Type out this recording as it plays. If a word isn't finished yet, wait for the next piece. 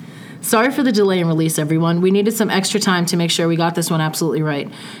Sorry for the delay in release, everyone. We needed some extra time to make sure we got this one absolutely right.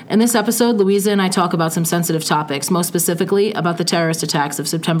 In this episode, Louisa and I talk about some sensitive topics, most specifically about the terrorist attacks of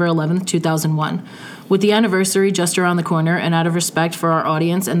September 11th, 2001. With the anniversary just around the corner, and out of respect for our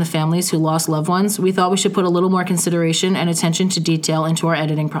audience and the families who lost loved ones, we thought we should put a little more consideration and attention to detail into our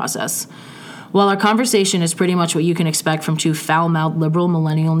editing process. While our conversation is pretty much what you can expect from two foul-mouthed liberal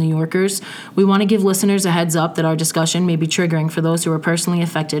millennial New Yorkers, we want to give listeners a heads up that our discussion may be triggering for those who are personally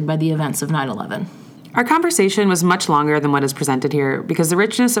affected by the events of 9/11. Our conversation was much longer than what is presented here because the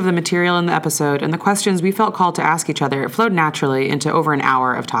richness of the material in the episode and the questions we felt called to ask each other flowed naturally into over an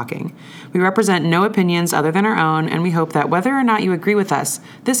hour of talking. We represent no opinions other than our own, and we hope that whether or not you agree with us,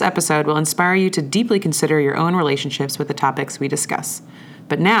 this episode will inspire you to deeply consider your own relationships with the topics we discuss.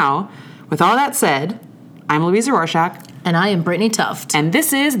 But now, with all that said, I'm Louisa Rorschach. And I am Brittany Tuft. And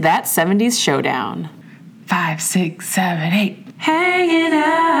this is That 70s Showdown. 5, 6, 7, 8. Hanging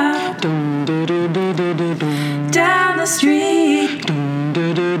out down the street.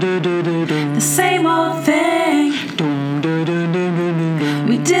 The same old thing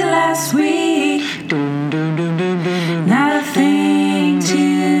we did last week. Not a thing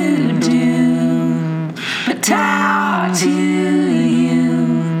to do but talk to you.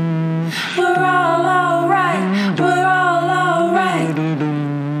 We're all alright. We're all alright.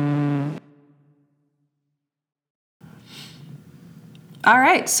 All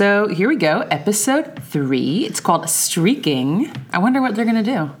right, so here we go. Episode 3. It's called Streaking. I wonder what they're going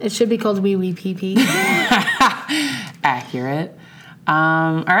to do. It should be called Wee Wee Pee Pee. Accurate.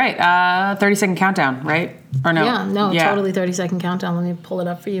 All right, 30-second countdown, right? Or no? Yeah, totally 30-second countdown. Let me pull it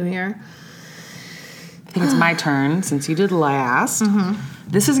up for you here. I think it's my turn since you did last. Mm-hmm.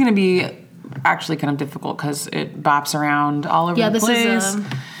 This is going to be actually kind of difficult because it bops around all over the place.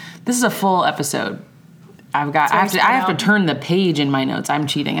 This is a full episode. I have to turn the page in my notes. I'm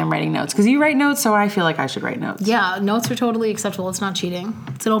cheating. I'm writing notes because you write notes, so I feel like I should write notes. Yeah, notes are totally acceptable. It's not cheating.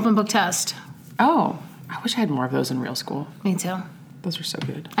 It's an open book test. Oh, I wish I had more of those in real school. Me too. Those are so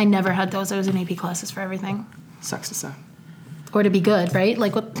good. I never had those. I was in AP classes for everything. Sucks to suck. Or to be good, right?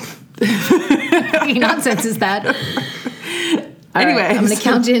 Like what nonsense is that? Anyway, right, I'm going to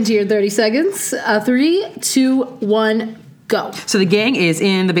count you into your 30 seconds. 3, 2, 1, go. So the gang is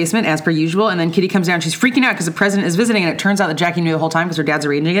in the basement as per usual, and then Kitty comes down. She's freaking out because the president is visiting, and it turns out that Jackie knew the whole time because her dad's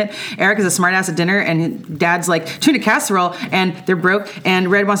arranging it. Eric is a smartass at dinner, and dad's like, tuna casserole, and they're broke, and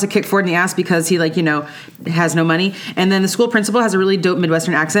Red wants to kick Ford in the ass because he, has no money. And then the school principal has a really dope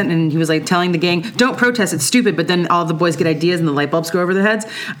Midwestern accent, and he was, telling the gang, don't protest, it's stupid, but then all the boys get ideas, and the light bulbs go over their heads.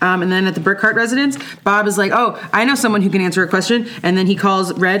 And then at the Burkhart residence, Bob is like, oh, I know someone who can answer a question, and then he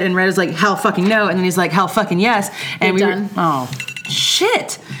calls Red, and Red is like, hell fucking no, and then he's like, hell fucking yes. And oh,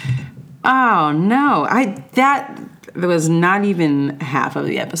 shit. Oh, no. That was not even half of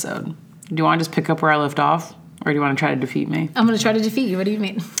the episode. Do you want to just pick up where I left off? Or do you want to try to defeat me? I'm going to try to defeat you. What do you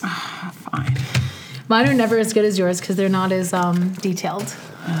mean? Fine. Mine are never as good as yours because they're not as detailed.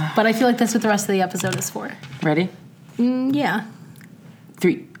 But I feel like that's what the rest of the episode is for. Ready? Yeah.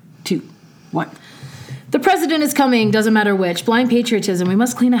 3, 2, 1. The president is coming, doesn't matter which. Blind patriotism. We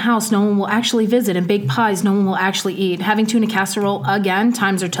must clean a house no one will actually visit, and bake pies no one will actually eat. Having tuna casserole again,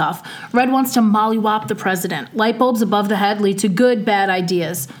 times are tough. Red wants to mollywop the president. Light bulbs above the head lead to good, bad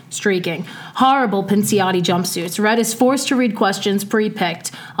ideas. Streaking. Horrible Pinciati jumpsuits. Red is forced to read questions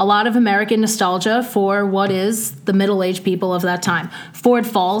pre-picked. A lot of American nostalgia for what is the middle-aged people of that time. Ford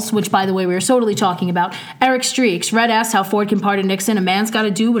falls, which, by the way, we were totally talking about. Eric streaks. Red asks how Ford can pardon Nixon. A man's got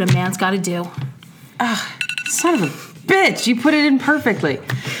to do what a man's got to do. Son of a bitch. You put it in perfectly.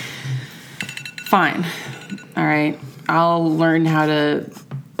 Fine. All right. I'll learn how to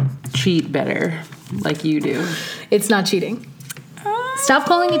cheat better like you do. It's not cheating. Stop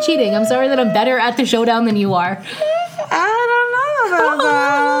calling it cheating. I'm sorry that I'm better at the showdown than you are. I don't know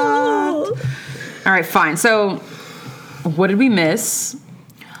about that. All right, fine. So what did we miss?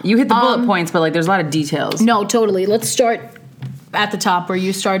 You hit the bullet points, but there's a lot of details. No, totally. Let's start at the top where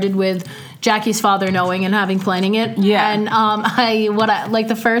you started with Jackie's father knowing and having planning it. Yeah. And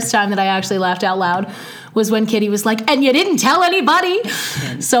the first time that I actually laughed out loud was when Kitty was like, and you didn't tell anybody.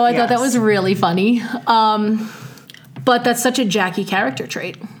 So I thought that was really funny. But that's such a Jackie character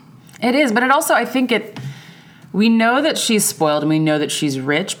trait. It is, but it also, I think we know that she's spoiled and we know that she's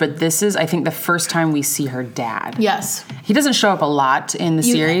rich, but this is, I think, the first time we see her dad. Yes. He doesn't show up a lot in the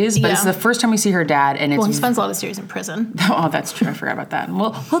series, but it's the first time we see her dad, and he spends a lot of series in prison. Oh, that's true. I forgot about that.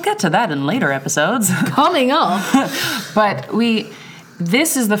 We'll get to that in later episodes. Coming up. But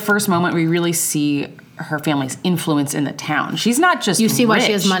this is the first moment we really see her family's influence in the town. She's not just You see why rich.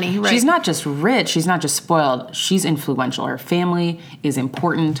 she has money, right? She's not just rich. She's not just spoiled. She's influential. Her family is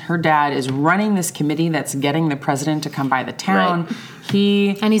important. Her dad is running this committee that's getting the president to come by the town. Right.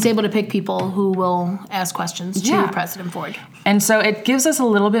 And he's able to pick people who will ask questions to President Ford. And so it gives us a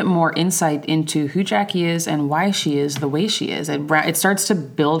little bit more insight into who Jackie is and why she is the way she is. It starts to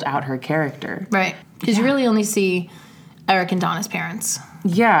build out her character. Right. Because you really only see Eric and Donna's parents.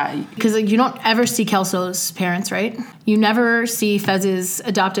 Yeah. Because you don't ever see Kelso's parents, right? You never see Fez's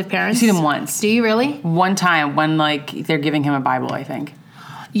adoptive parents. You see them once. Do you really? One time when, they're giving him a Bible, I think.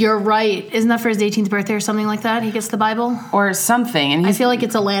 You're right. Isn't that for his 18th birthday or something like that? He gets the Bible? Or something. And I feel like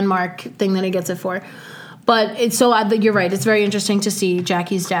it's a landmark thing that he gets it for. But it's so odd that you're right. It's very interesting to see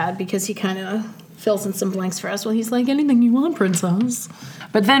Jackie's dad because he kind of fills in some blanks for us. Well, he's like, anything you want, princess.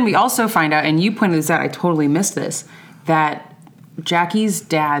 But then we also find out, and you pointed this out, I totally missed this, that Jackie's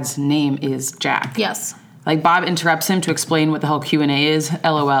dad's name is Jack. Yes. Bob interrupts him to explain what the hell Q&A is.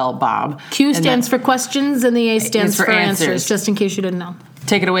 LOL, Bob. Q stands for questions and the A stands for answers, just in case you didn't know.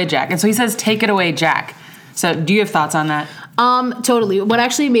 Take it away, Jack. And so he says, take it away, Jack. So do you have thoughts on that? Totally. What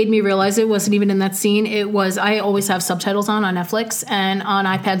actually made me realize it wasn't even in that scene, I always have subtitles on Netflix and on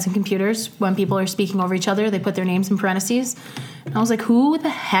iPads and computers. When people are speaking over each other, they put their names in parentheses. And I was like, who the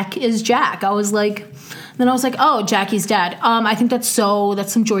heck is Jack? Then I was like, oh, Jackie's dad. I think that's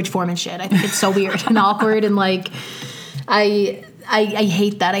some George Foreman shit. I think it's so weird and awkward and I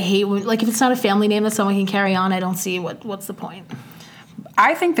hate that. I hate if it's not a family name that someone can carry on, I don't see what's the point.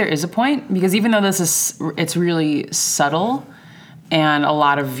 I think there is a point because even though it's really subtle and a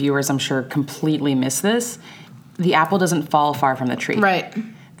lot of viewers, I'm sure, completely miss this, the apple doesn't fall far from the tree. Right.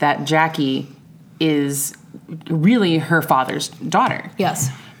 That Jackie is really her father's daughter. Yes.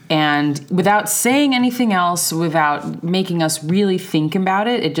 And without saying anything else, without making us really think about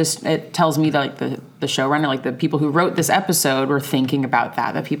it, it tells me that the showrunner, the people who wrote this episode were thinking about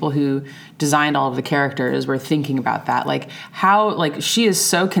that. The people who designed all of the characters were thinking about that. How she is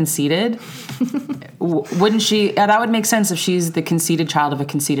so conceited. Wouldn't she? That would make sense if she's the conceited child of a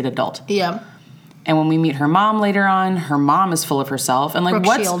conceited adult. Yeah. And when we meet her mom later on, her mom is full of herself. And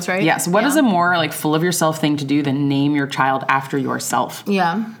Brooke Shields, right? Yes. What is a more full of yourself thing to do than name your child after yourself?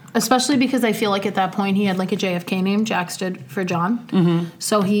 Yeah. Especially because I feel like at that point he had a JFK name. Jack stood for John. Mm-hmm.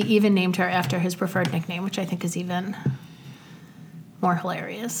 So he even named her after his preferred nickname, which I think is even more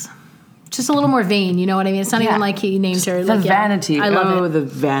hilarious. Just a little more vain, you know what I mean? It's not even like he named her. The vanity. I love it. The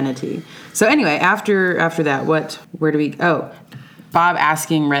vanity. So anyway, after that, where do we... Oh, Bob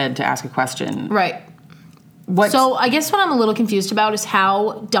asking Red to ask a question. Right. So I guess what I'm a little confused about is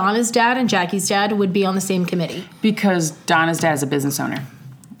how Donna's dad and Jackie's dad would be on the same committee. Because Donna's dad is a business owner.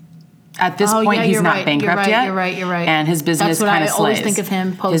 At this point, he's not bankrupt yet. You're right. And his business kind of slays. That's what I always think of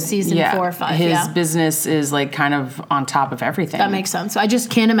him post-season 4 or 5. His business is kind of on top of everything. That makes sense. I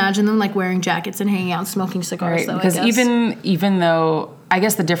just can't imagine them wearing jackets and hanging out and smoking cigars. Right, because even though, I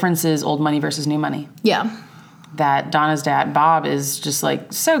guess the difference is old money versus new money. Yeah. That Donna's dad, Bob, is just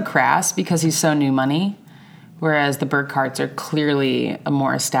so crass because he's so new money. Whereas the Burkharts are clearly a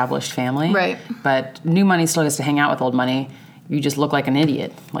more established family. Right. But new money still gets to hang out with old money. You just look like an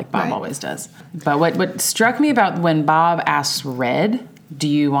idiot, like Bob always does. But what struck me about when Bob asks Red, do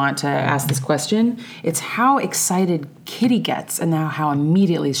you want to ask this question? It's how excited Kitty gets and now how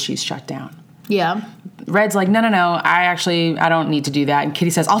immediately she's shut down. Yeah. Red's like, no, I don't need to do that. And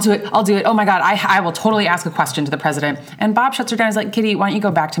Kitty says, I'll do it. Oh my God, I will totally ask a question to the president. And Bob shuts her down. He's like, Kitty, why don't you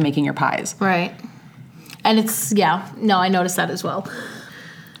go back to making your pies? Right. And I noticed that as well.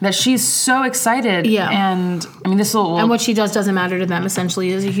 That she's so excited. Yeah. And I mean, and what she does doesn't matter to them,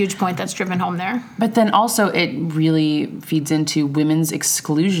 essentially, is a huge point that's driven home there. But then also it really feeds into women's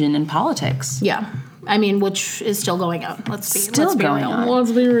exclusion in politics. Yeah. I mean, which is still going on. Let's be real.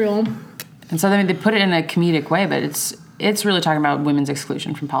 Let's be real. And so they put it in a comedic way, but it's really talking about women's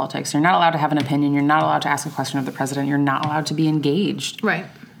exclusion from politics. You're not allowed to have an opinion. You're not allowed to ask a question of the president. You're not allowed to be engaged. Right.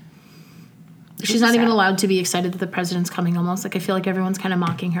 She's not even allowed to be excited that the president's coming almost. I feel like everyone's kind of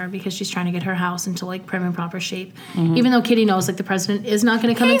mocking her because she's trying to get her house into prim and proper shape. Mm-hmm. Even though Kitty knows the president is not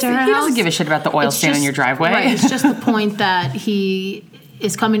going to come into her house. He doesn't give a shit about the oil stain in your driveway. Right. It's just the point that he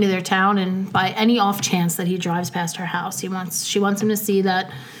is coming to their town, and by any off chance that he drives past her house, she wants him to see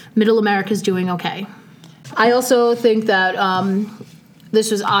that Middle America's doing okay. I also think that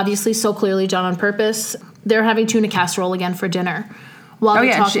this was obviously so clearly done on purpose. They're having tuna casserole again for dinner. While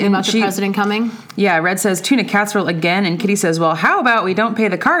they're talking about the president coming. Yeah, Red says, tuna casserole again, and Kitty says, well, how about we don't pay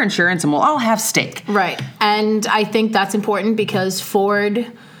the car insurance and we'll all have steak? Right. And I think that's important because Ford,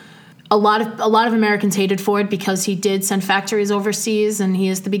 a lot of Americans hated Ford because he did send factories overseas, and he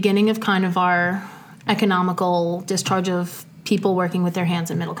is the beginning of kind of our economical discharge of people working with their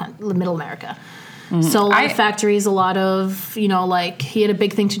hands in middle America. So a lot of factories, a lot of, you know, like he had a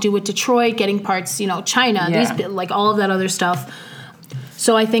big thing to do with Detroit, getting parts, you know, China, these, like all of that other stuff.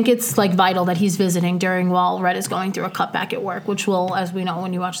 So I think it's like vital that he's visiting while Red is going through a cutback at work, which will, as we know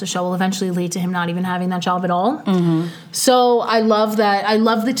when you watch the show, will eventually lead to him not even having that job at all. Mm-hmm. So I love that. I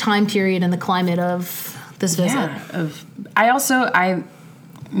love the time period and the climate of this visit. Yeah.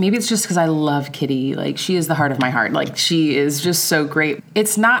 Maybe it's just because I love Kitty. Like, she is the heart of my heart. Like, she is just so great.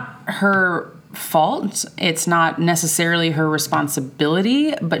 It's not her fault. It's not necessarily her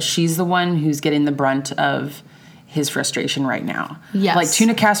responsibility, but she's the one who's getting the brunt of his frustration right now. Yes. Like,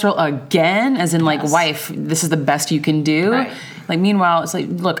 tuna casserole again, as in, like, wife, this is the best you can do. Right. Like, meanwhile, it's like,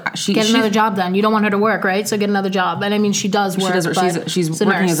 look, get another job then. You don't want her to work, right? So get another job. And I mean, she does work. She's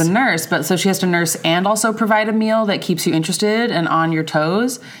working as a nurse, but so she has to nurse and also provide a meal that keeps you interested and on your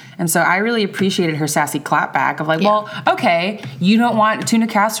toes. And so I really appreciated her sassy clapback of like, well, okay, you don't want tuna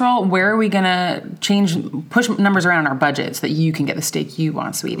casserole. Where are we going to push numbers around our budget so that you can get the steak you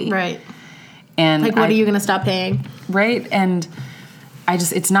want, sweetie? Right. And like, what are you going to stop paying? Right. And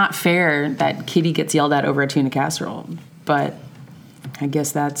it's not fair that Kitty gets yelled at over a tuna casserole, but I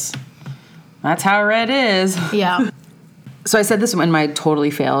guess that's how Red is. Yeah. So I said this in my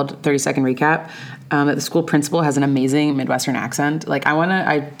totally failed 30-second recap, that the school principal has an amazing Midwestern accent. Like,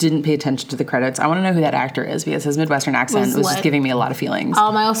 I didn't pay attention to the credits. I want to know who that actor is because his Midwestern accent was just giving me a lot of feelings.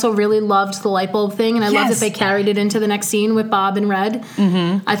 I also really loved the light bulb thing, and I loved that they carried it into the next scene with Bob and Red.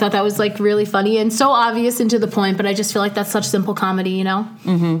 Mm-hmm. I thought that was, like, really funny and so obvious and to the point, but I just feel like that's such simple comedy, you know?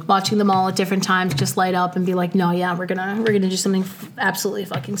 Mm-hmm. Watching them all at different times just light up and be like, no, yeah, we're gonna do something absolutely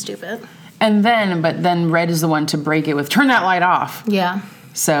fucking stupid. And then Red is the one to break it with, turn that light off. Yeah.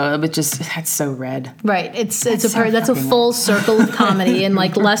 So, but that's so Red. Right. That's a full circle of comedy in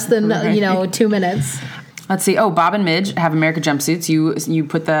like less than 2 minutes. Let's see. Oh, Bob and Midge have America jumpsuits. You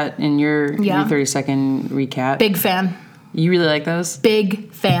put that in your 30-second recap. Big fan. You really like those?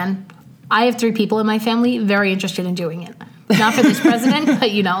 Big fan. I have 3 people in my family very interested in doing it. Not for this president,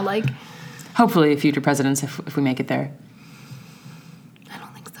 but like. Hopefully, future presidents if we make it there. I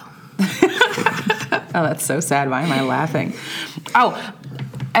don't think so. Oh, that's so sad. Why am I laughing? Oh.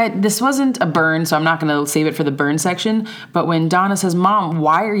 This wasn't a burn, so I'm not going to save it for the burn section. But when Donna says, Mom,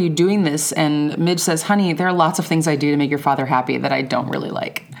 why are you doing this? And Midge says, honey, there are lots of things I do to make your father happy that I don't really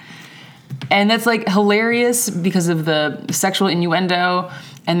like. And that's like hilarious because of the sexual innuendo.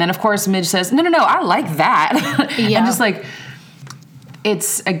 And then, of course, Midge says, no, I like that. Yeah. And just like,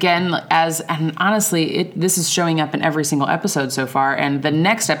 it's again, and honestly, this is showing up in every single episode so far. And the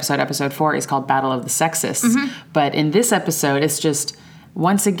next episode 4, is called Battle of the Sexists. Mm-hmm. But in this episode, it's just,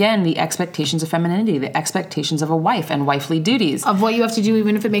 once again, the expectations of femininity, the expectations of a wife and wifely duties. Of what you have to do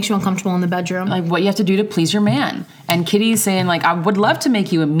even if it makes you uncomfortable in the bedroom. Like what you have to do to please your man. And Kitty's saying like, I would love to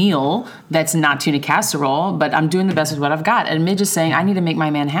make you a meal that's not tuna casserole, but I'm doing the best with what I've got. And Midge is saying, I need to make my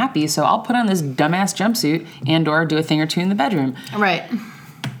man happy, so I'll put on this dumbass jumpsuit and or do a thing or two in the bedroom. Right.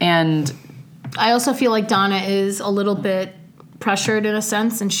 And I also feel like Donna is a little bit pressured in a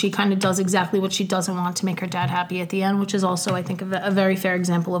sense, and she kind of does exactly what she doesn't want to make her dad happy at the end, which is also, I think, a very fair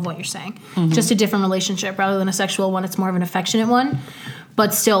example of what you're saying. Mm-hmm. Just a different relationship rather than a sexual one. It's more of an affectionate one,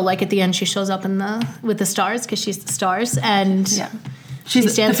 but still, like at the end, she shows up with the stars because she's the stars, and she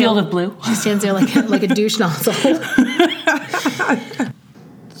stands the field of blue. She stands there like a douche nozzle.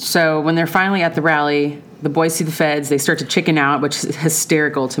 So when they're finally at the rally, the boys see the feds. They start to chicken out, which is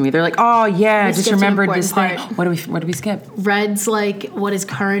hysterical to me. They're like, "Oh yeah, I just remembered this thing." What do we skip? Red's like, "What is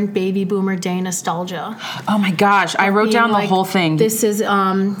current baby boomer day nostalgia?" Oh my gosh, I wrote down the whole thing. This is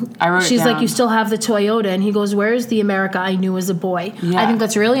she's like, "You still have the Toyota," and he goes, "Where's the America I knew as a boy?" Yeah. I think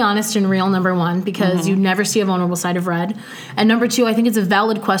that's really honest and real. Number one, because you never see a vulnerable side of Red, and number two, I think it's a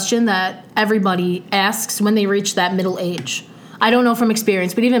valid question that everybody asks when they reach that middle age. I don't know from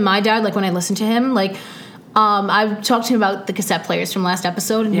experience, but even my dad, like when I listen to him, like. I talked to him about the cassette players from last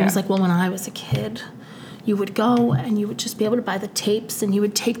episode, and he was like, well, when I was a kid, you would go and you would just be able to buy the tapes, and you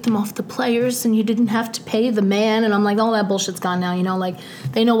would take them off the players, and you didn't have to pay the man. And I'm like, all that bullshit's gone now, like,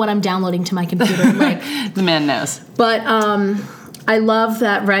 they know what I'm downloading to my computer. Like, the man knows. But I love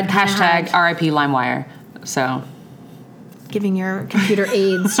that Red hashtag RIP LimeWire. So giving your computer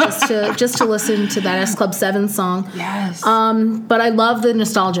aids just to listen to that S Club 7 song. Yes. But I love the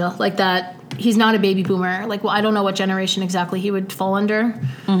nostalgia, like that. He's not a baby boomer. Like, well, I don't know what generation exactly he would fall under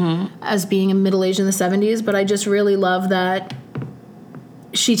as being a middle-aged in the 70s, but I just really love that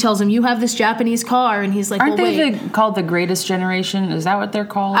she tells him, you have this Japanese car, and he's like, Aren't well, they wait. called the greatest generation? Is that what they're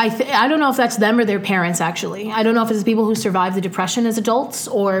called? I don't know if that's them or their parents, actually. I don't know if it's people who survived the Depression as adults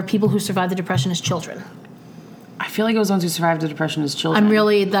or people who survived the Depression as children. I feel like it was ones who survived the Depression as children.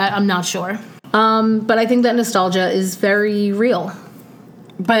 I'm not sure. But I think that nostalgia is very real.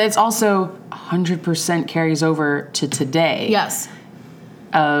 But it's also 100% carries over to today. Yes.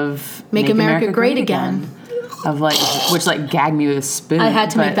 Of Make America Great Again. Of like, which like gagged me with a spoon. I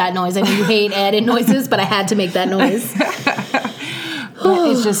had to make that noise. I know you hate added noises, but I had to make that noise. But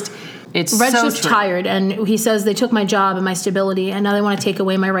it's just, it's Red's so just true. tired, and he says they took my job and my stability, and now they want to take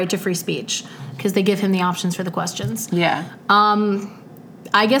away my right to free speech because they give him the options for the questions. Yeah.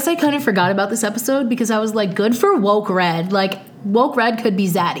 I guess I kind of forgot about this episode because I was like, good for woke Red. Like, woke Red could be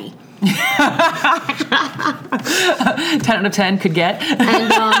Zaddy. 10 out of 10 could get.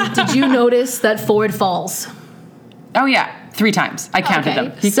 And did you notice that Ford falls? Oh, yeah. 3 times. I counted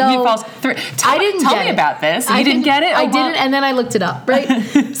them. He falls 3. I didn't tell get me it. about this. You didn't get it? I didn't, and then I looked it up, right?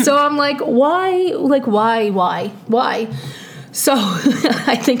 So I'm like, why? Like, why? So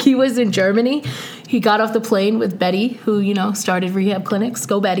I think he was in Germany. He got off the plane with Betty, who, you know, started rehab clinics.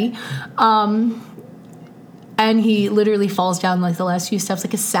 Go Betty. And he literally falls down like the last few steps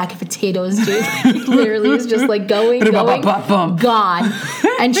like a sack of potatoes, dude. He literally is just like going, gone.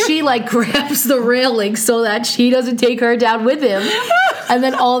 And she like grabs the railing so that she doesn't take her down with him. And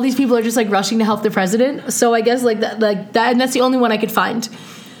then all these people are just like rushing to help the president. So I guess like that, and that's the only one I could find.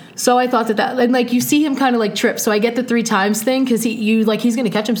 So I thought that, and like you see him kind of like trip. So I get the 3 times thing because he's going to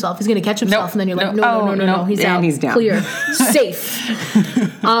catch himself. He's going to catch himself, Nope, and then you're like, no, no, he's out, he's down, clear, safe.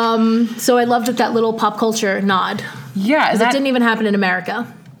 So I loved that little pop culture nod. Yeah, because it didn't even happen in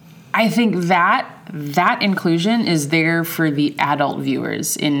America. I think that inclusion is there for the adult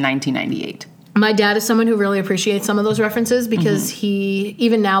viewers in 1998. My dad is someone who really appreciates some of those references because he,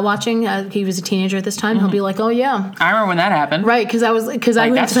 even now watching, he was a teenager at this time, he'll be like, oh yeah. I remember when that happened. Right, because I was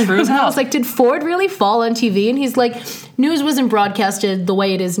like, did Ford really fall on TV? And he's like, news wasn't broadcasted the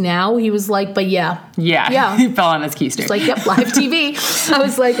way it is now. He was like, but yeah. Yeah. He fell on his keister. It's like, yep, live TV. I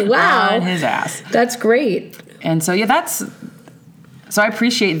was like, wow. On his ass. That's great. And so, yeah, so I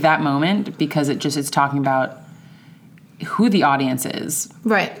appreciate that moment because it's talking about who the audience is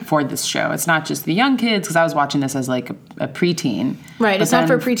for this show. It's not just the young kids, because I was watching this as like a preteen. Right. It's not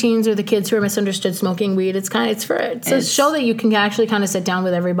for preteens or the kids who are misunderstood smoking weed. It's a show that you can actually kind of sit down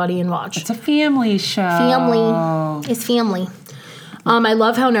with everybody and watch. It's a family show. It's family. I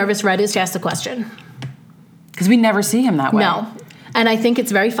love how nervous Red is to ask the question. Because we never see him that way. No. And I think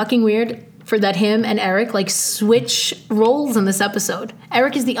it's very fucking weird for that him and Eric like switch roles in this episode.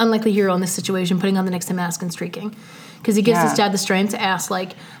 Eric is the unlikely hero in this situation, putting on the Nixon mask and streaking. Because he gives his dad the strength to ask,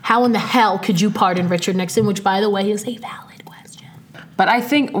 like, how in the hell could you pardon Richard Nixon? Which, by the way, is a valid question. But I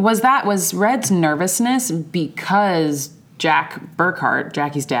think, was Red's nervousness because Jack Burkhart,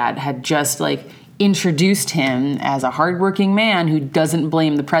 Jackie's dad, had just, like, introduced him as a hardworking man who doesn't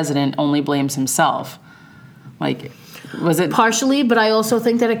blame the president, only blames himself? Like, was it... Partially, but I also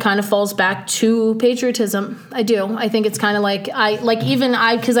think that it kind of falls back to patriotism. I do. I think it's kind of like,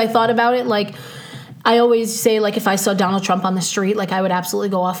 because I thought about it, like... I always say, like, if I saw Donald Trump on the street, like, I would absolutely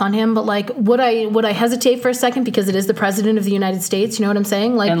go off on him. But, like, would I hesitate for a second because it is the president of the United States? You know what I'm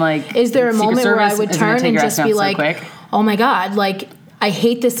saying? Like is there a moment where I would turn and just be like, oh, my God, like, I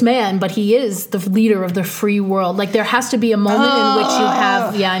hate this man, but he is the leader of the free world. Like, there has to be a moment in which you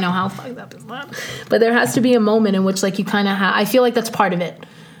have... Yeah, I know, how fucked up is that? But there has to be a moment in which, like, you kind of have... I feel like that's part of it.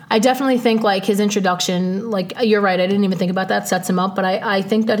 I definitely think, like, his introduction... Like, you're right, I didn't even think about that. Sets him up. But I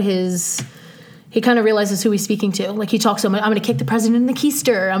think that he kind of realizes who he's speaking to. Like, he talks so much, I'm going to kick the president in the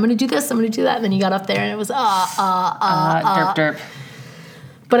keister. I'm going to do this, I'm going to do that. And then he got up there and it was, derp, derp.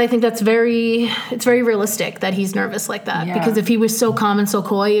 But I think it's very realistic that he's nervous like that. Yeah. Because if he was so calm and so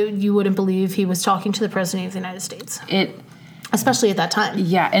coy, you wouldn't believe he was talking to the president of the United States. Especially at that time.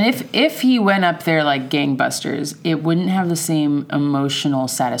 Yeah, and if he went up there like gangbusters, it wouldn't have the same emotional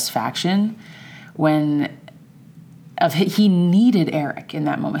satisfaction when... He needed Eric in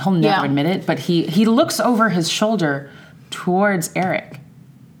that moment. He'll never admit it, but he looks over his shoulder towards Eric.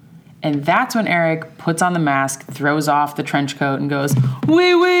 And that's when Eric puts on the mask, throws off the trench coat, and goes,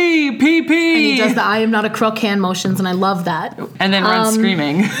 wee wee, pee pee. And he does the I am not a crook hand motions, and I love that. And then runs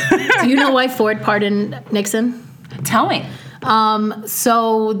screaming. Do you know why Ford pardoned Nixon? Tell me.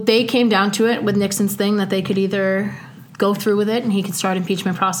 So they came down to it with Nixon's thing that they could either go through with it and he could start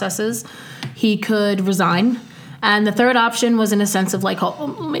impeachment processes. He could resign. And the third option was in a sense of like, oh,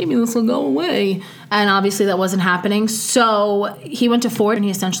 maybe this will go away. And obviously that wasn't happening. So he went to Ford and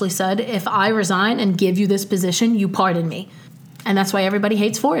he essentially said, if I resign and give you this position, you pardon me. And that's why everybody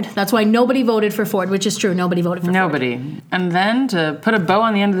hates Ford. That's why nobody voted for Ford, which is true. Nobody voted for Ford. And then to put a bow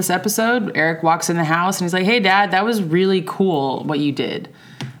on the end of this episode, Eric walks in the house and he's like, hey, Dad, that was really cool what you did.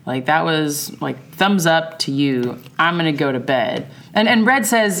 Like, that was, like, thumbs up to you. I'm going to go to bed. And Red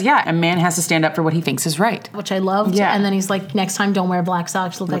says, yeah, a man has to stand up for what he thinks is right. Which I loved. Yeah. And then he's like, next time don't wear black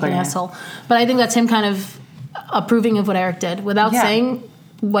socks. Look like an asshole. But I think that's him kind of approving of what Eric did without saying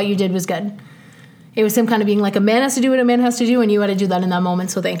what you did was good. It was him kind of being like, a man has to do what a man has to do, and you had to do that in that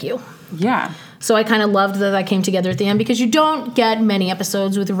moment, so thank you. Yeah. So I kind of loved that came together at the end, because you don't get many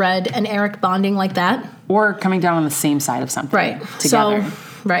episodes with Red and Eric bonding like that. Or coming down on the same side of something. Right. Together.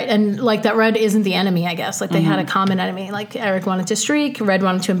 Right. And like that Red isn't the enemy, I guess. Like they had a common enemy. Like Eric wanted to streak, Red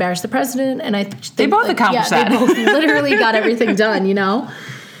wanted to embarrass the president, and they both accomplished that. They both literally got everything done, you know?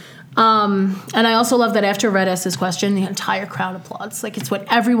 And I also love that after Red asks his question, the entire crowd applauds. Like it's what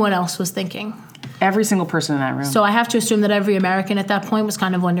everyone else was thinking. Every single person in that room. So I have to assume that every American at that point was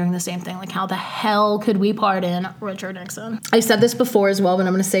kind of wondering the same thing. Like, how the hell could we pardon Richard Nixon? I said this before as well, but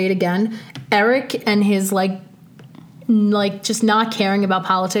I'm going to say it again. Eric and his, like just not caring about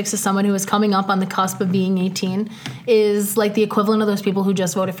politics as someone who is coming up on the cusp of being 18 is like the equivalent of those people who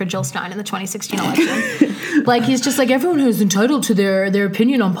just voted for Jill Stein in the 2016 election. Like, he's just like, everyone who's entitled to their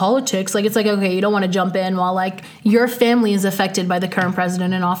opinion on politics. Like, it's like, okay, you don't want to jump in while, like, your family is affected by the current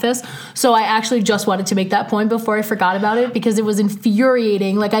president in office. So I actually just wanted to make that point before I forgot about it, because it was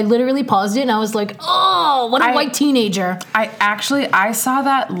infuriating. Like, I literally paused it and I was like, oh, what a white teenager. I saw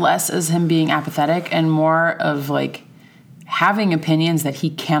that less as him being apathetic and more of, like, having opinions that he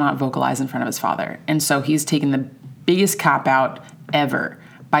cannot vocalize in front of his father. And so he's taken the biggest cop-out ever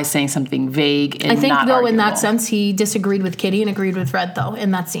by saying something vague and not I think, though, arguable. in that sense, he disagreed with Kitty and agreed with Red, though,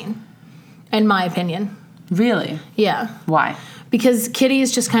 in that scene. In my opinion. Really? Yeah. Why? Because Kitty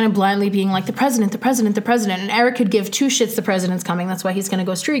is just kind of blindly being like, the president, the president, the president. And Eric could give two shits the president's coming. That's why he's going to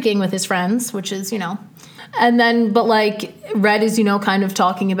go streaking with his friends, which is, you know. And then, but like, Red is, you know, kind of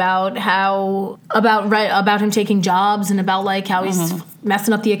talking about about him taking jobs and about like how he's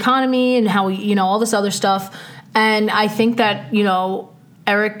messing up the economy and how, you know, all this other stuff. And I think that, you know,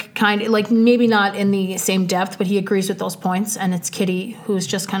 Eric kind of, like, maybe not in the same depth, but he agrees with those points. And it's Kitty who's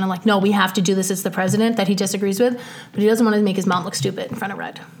just kind of like, no, we have to do this as the president, that he disagrees with. But he doesn't want to make his mom look stupid in front of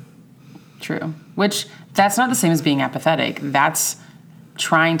Red. True. Which, that's not the same as being apathetic. That's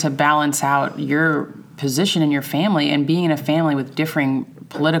trying to balance out your position in your family and being in a family with differing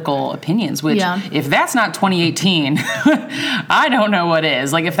political opinions, which if that's not 2018, I don't know what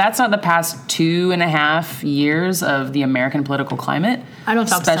is. Like, if that's not the past 2.5 years of the American political climate. I don't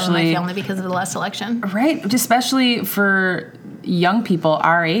talk to some of my family because of the last election. Right. Especially for young people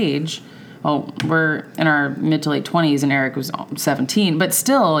our age. Well, we're in our mid to late 20s and Eric was 17, but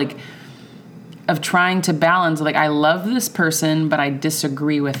still, like, of trying to balance, like, I love this person, but I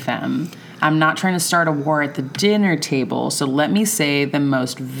disagree with them. I'm not trying to start a war at the dinner table, so let me say the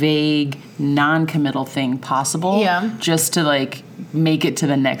most vague, non-committal thing possible just to, like, make it to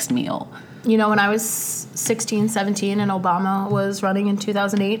the next meal. You know, when I was 16, 17, and Obama was running in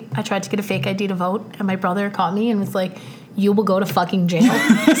 2008, I tried to get a fake ID to vote, and my brother caught me and was like, you will go to fucking jail.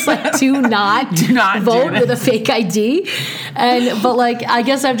 It's like, do not vote with a fake ID. But like, I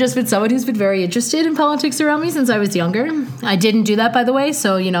guess I've just been someone who's been very interested in politics around me since I was younger. I didn't do that, by the way,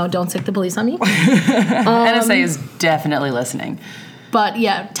 so, you know, don't stick the police on me. NSA is definitely listening. But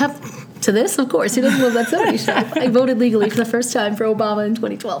yeah, tough to this, of course. He doesn't love that 70s show. I voted legally for the first time for Obama in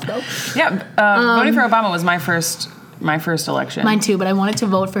 2012, though. Yeah, voting for Obama was my first election. Mine too, but I wanted to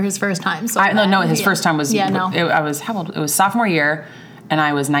vote for his first time. So his first time was. I was how old? It was sophomore year, and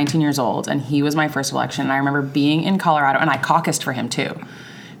I was 19 years old, and he was my first election. And I remember being in Colorado, and I caucused for him too,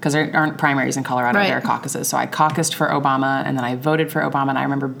 because there aren't primaries in Colorado; there are caucuses. So I caucused for Obama, and then I voted for Obama. And I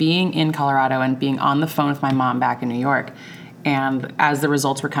remember being in Colorado and being on the phone with my mom back in New York, and as the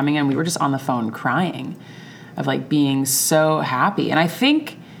results were coming in, we were just on the phone crying, of like being so happy. And I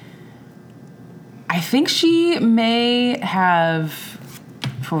think she may have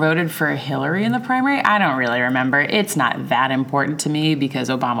voted for Hillary in the primary. I don't really remember. It's not that important to me because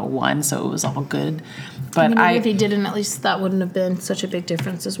Obama won, so it was all good. But if he didn't, at least that wouldn't have been such a big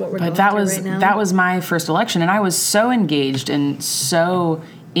difference as what we're going through right now. That was my first election, and I was so engaged and so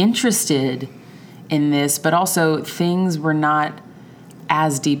interested in this, but also things were not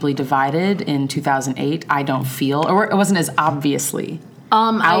as deeply divided in 2008, I don't feel, or it wasn't as obviously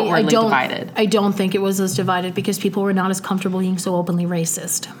outwardly divided. I don't think it was as divided because people were not as comfortable being so openly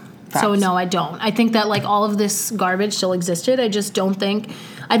racist. Facts. So no, I don't. I think that like all of this garbage still existed. I just don't think.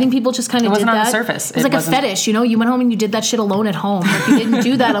 I think people just kind of did that. It wasn't on the surface. It was like a fetish, you know. You went home and you did that shit alone at home. Like you didn't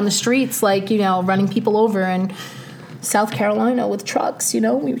do that on the streets, like, you know, running people over and South Carolina with trucks, we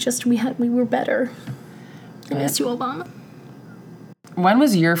were better. I miss you, Obama. When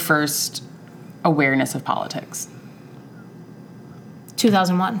was your first awareness of politics?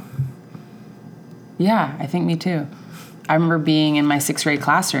 2001. Yeah, I think me too. I remember being in my 6th grade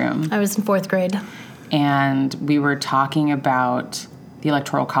classroom. I was in 4th grade. And we were talking about the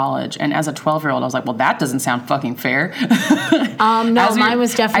Electoral College. And as a 12-year-old, I was like, well, that doesn't sound fucking fair. No, mine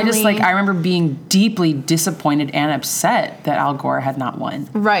was definitely... I remember being deeply disappointed and upset that Al Gore had not won.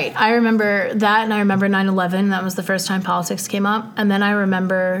 Right. I remember that, and I remember 9/11. That was the first time politics came up. And then I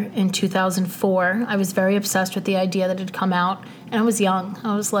remember in 2004, I was very obsessed with the idea that had come out. And I was young.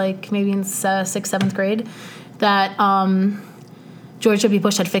 I was like maybe in 6th, 7th grade. That George W.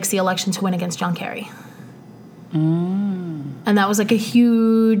 Bush had fixed the election to win against John Kerry. And that was like a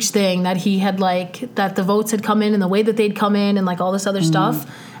huge thing that he had that the votes had come in and the way that they'd come in and all this other stuff.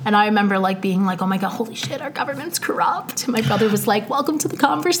 And I remember being like, oh my God, holy shit, our government's corrupt. And my brother was like, welcome to the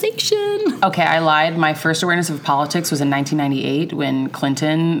conversation. Okay, I lied. My first awareness of politics was in 1998 when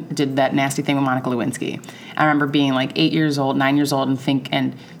Clinton did that nasty thing with Monica Lewinsky. I remember being 9 years old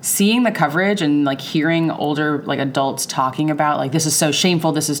and seeing the coverage and hearing older adults talking about this is so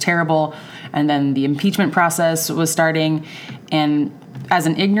shameful, this is terrible. And then the impeachment process was starting. And as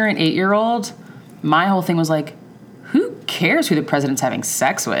an ignorant 8-year-old, my whole thing was who cares who the president's having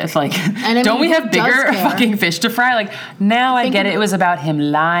sex with? Don't we have bigger fucking fish to fry? Now I get it. It was about him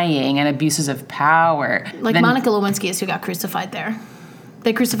lying and abuses of power. Monica Lewinsky is who got crucified there.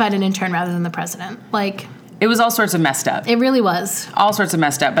 They crucified an intern rather than the president. It was all sorts of messed up. It really was. All sorts of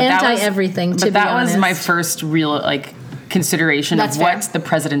messed up. But everything, to be honest. But that was my first real, consideration of what the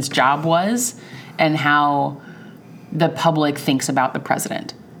president's job was and how the public thinks about the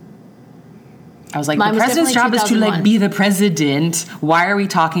president. I was like, the president's job is to be the president. Why are we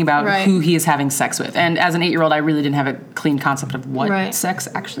talking about who he is having sex with? And as an 8-year-old, I really didn't have a clean concept of what sex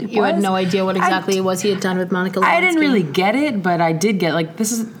actually was. You had no idea what exactly it was he had done with Monica Lewinsky. I didn't really get it, but I did get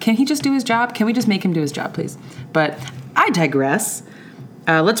can he just do his job? Can we just make him do his job, please? But I digress.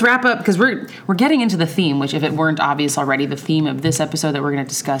 Let's wrap up because we're getting into the theme, which if it weren't obvious already, the theme of this episode that we're going to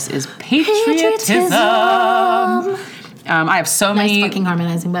discuss is patriotism. I have so many... Nice fucking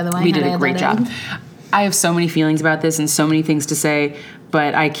harmonizing, by the way. We did a great job. I have so many feelings about this and so many things to say,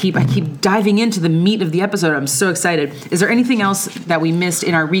 but I keep diving into the meat of the episode. I'm so excited. Is there anything else that we missed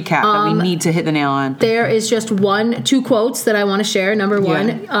in our recap that we need to hit the nail on? There is just 2 quotes that I want to share. Number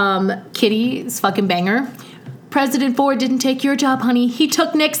 1, Kitty's fucking banger. President Ford didn't take your job, honey. He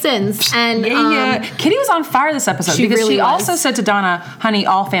took Nixon's. And Kitty was on fire this episode because she also said to Donna, honey,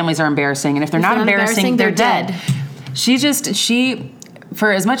 all families are embarrassing, and if they're not embarrassing, they're dead. She,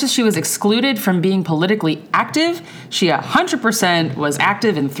 for as much as she was excluded from being politically active, she 100% was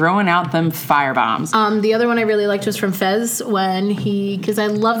active in throwing out them firebombs. The other one I really liked was from Fez because I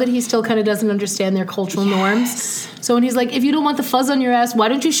love that he still kind of doesn't understand their cultural norms. So when he's like, if you don't want the fuzz on your ass, why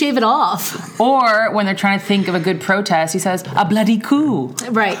don't you shave it off? Or when they're trying to think of a good protest, he says, a bloody coup.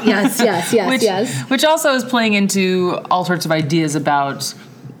 Right, yes. Which also is playing into all sorts of ideas about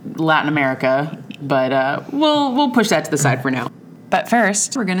Latin America. But we'll push that to the side for now. But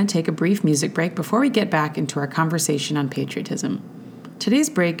first, we're going to take a brief music break before we get back into our conversation on patriotism. Today's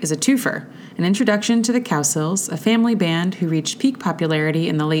break is a twofer, an introduction to the Cowsills, a family band who reached peak popularity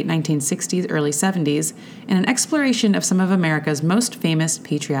in the late 1960s, early 70s, and an exploration of some of America's most famous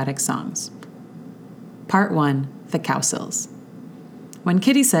patriotic songs. Part 1, The Cowsills. When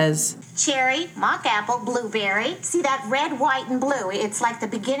Kitty says, cherry, mock apple, blueberry. See that red, white, and blue? It's like the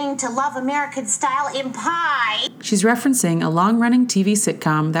beginning to love American style in pie. She's referencing a long-running TV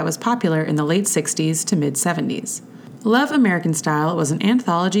sitcom that was popular in the late 60s to mid-70s. Love American Style was an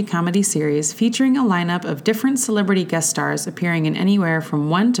anthology comedy series featuring a lineup of different celebrity guest stars appearing in anywhere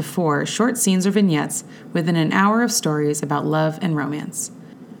from 1 to 4 short scenes or vignettes within an hour of stories about love and romance.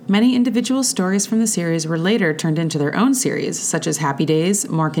 Many individual stories from the series were later turned into their own series, such as Happy Days,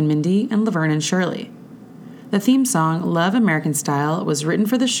 Mork and Mindy, and Laverne and Shirley. The theme song, Love American Style, was written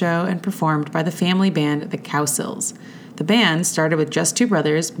for the show and performed by the family band The Cowsills. The band started with just 2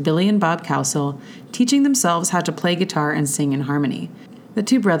 brothers, Billy and Bob Cowsill, teaching themselves how to play guitar and sing in harmony. The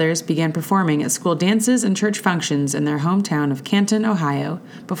 2 brothers began performing at school dances and church functions in their hometown of Canton, Ohio,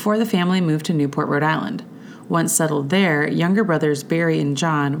 before the family moved to Newport, Rhode Island. Once settled there, younger brothers Barry and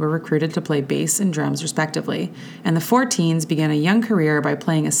John were recruited to play bass and drums respectively, and the 4 teens began a young career by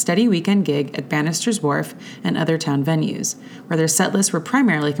playing a steady weekend gig at Bannister's Wharf and other town venues, where their set lists were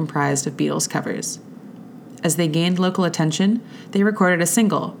primarily comprised of Beatles covers. As they gained local attention, they recorded a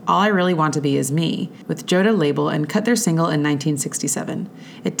single, All I Really Want to Be Is Me, with Joda label and cut their single in 1967.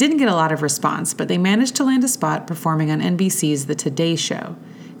 It didn't get a lot of response, but they managed to land a spot performing on NBC's The Today Show.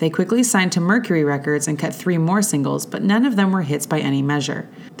 They quickly signed to Mercury Records and cut 3 more singles, but none of them were hits by any measure.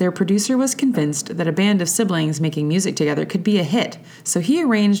 Their producer was convinced that a band of siblings making music together could be a hit, so he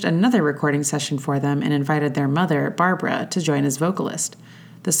arranged another recording session for them and invited their mother, Barbara, to join as vocalist.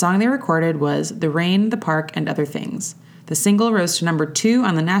 The song they recorded was The Rain, the Park, and Other Things. The single rose to number 2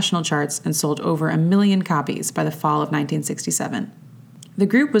 on the national charts and sold over 1 million copies by the fall of 1967. The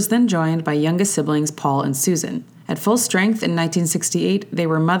group was then joined by youngest siblings Paul and Susan. At full strength in 1968, they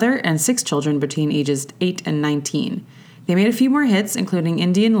were mother and 6 children between ages 8 and 19. They made a few more hits, including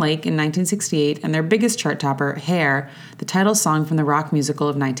Indian Lake in 1968 and their biggest chart topper, Hair, the title song from the rock musical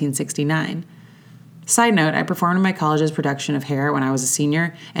of 1969. Side note, I performed in my college's production of Hair when I was a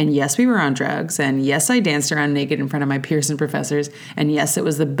senior, and yes, we were on drugs, and yes, I danced around naked in front of my peers and professors, and yes, it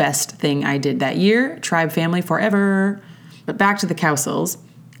was the best thing I did that year. Tribe family forever. But back to the Cowsills.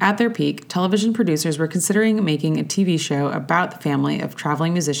 At their peak, television producers were considering making a TV show about the family of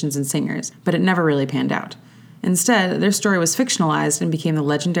traveling musicians and singers, but it never really panned out. Instead, their story was fictionalized and became the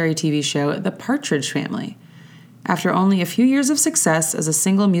legendary TV show The Partridge Family. After only a few years of success as a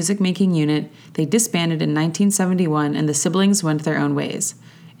single music-making unit, they disbanded in 1971 and the siblings went their own ways.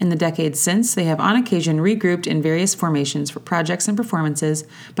 In the decades since, they have on occasion regrouped in various formations for projects and performances,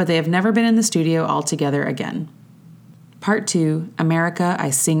 but they have never been in the studio all together again. Part 2, America,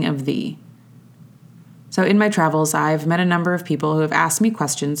 I Sing of Thee. So in my travels, I've met a number of people who have asked me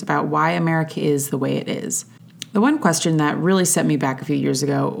questions about why America is the way it is. The one question that really set me back a few years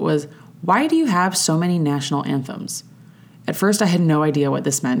ago was, why do you have so many national anthems? At first, I had no idea what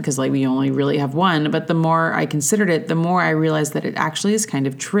this meant because we only really have one, but the more I considered it, the more I realized that it actually is kind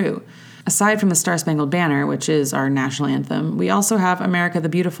of true. Aside from the Star-Spangled Banner, which is our national anthem, we also have America the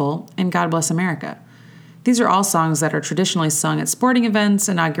Beautiful and God Bless America. These are all songs that are traditionally sung at sporting events,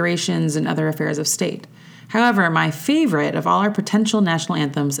 inaugurations, and other affairs of state. However, my favorite of all our potential national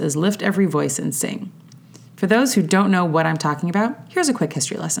anthems is Lift Every Voice and Sing. For those who don't know what I'm talking about, here's a quick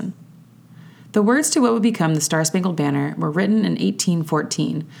history lesson. The words to what would become the Star-Spangled Banner were written in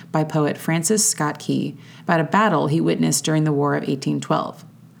 1814 by poet Francis Scott Key about a battle he witnessed during the War of 1812.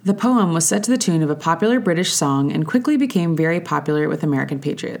 The poem was set to the tune of a popular British song and quickly became very popular with American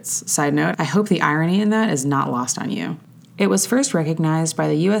patriots. Side note, I hope the irony in that is not lost on you. It was first recognized by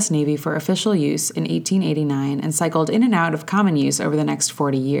the U.S. Navy for official use in 1889 and cycled in and out of common use over the next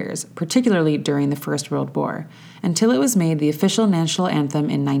 40 years, particularly during the First World War, until it was made the official national anthem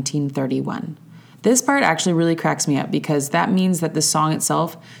in 1931. This part actually really cracks me up because that means that the song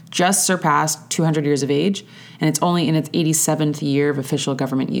itself just surpassed 200 years of age, and it's only in its 87th year of official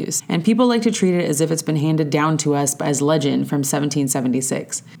government use. And people like to treat it as if it's been handed down to us as legend from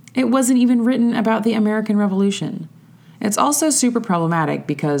 1776. It wasn't even written about the American Revolution. It's also super problematic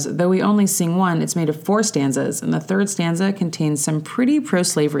because though we only sing one, it's made of 4 stanzas, and the 3rd stanza contains some pretty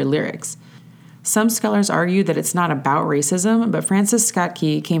pro-slavery lyrics. Some scholars argue that it's not about racism, but Francis Scott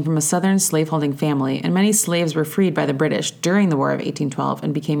Key came from a southern slaveholding family, and many slaves were freed by the British during the War of 1812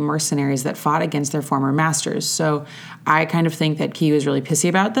 and became mercenaries that fought against their former masters. So I kind of think that Key was really pissy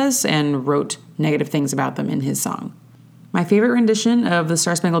about this and wrote negative things about them in his song. My favorite rendition of the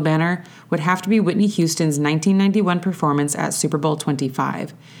Star-Spangled Banner would have to be Whitney Houston's 1991 performance at Super Bowl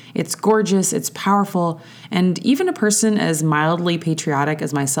 25. It's gorgeous, it's powerful, and even a person as mildly patriotic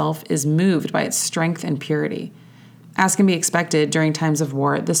as myself is moved by its strength and purity. As can be expected, during times of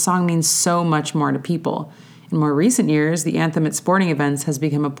war, this song means so much more to people. In more recent years, the anthem at sporting events has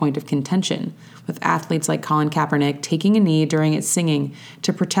become a point of contention, with athletes like Colin Kaepernick taking a knee during its singing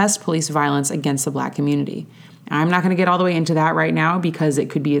to protest police violence against the Black community. I'm not going to get all the way into that right now because it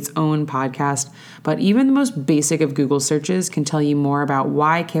could be its own podcast, but even the most basic of Google searches can tell you more about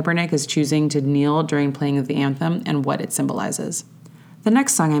why Kaepernick is choosing to kneel during playing of the anthem and what it symbolizes. The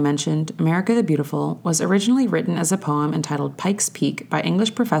next song I mentioned, America the Beautiful, was originally written as a poem entitled Pike's Peak by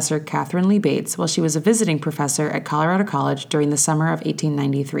English professor Catherine Lee Bates while she was a visiting professor at Colorado College during the summer of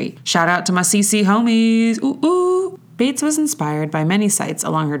 1893. Shout out to my CC homies! Ooh, ooh! Bates was inspired by many sights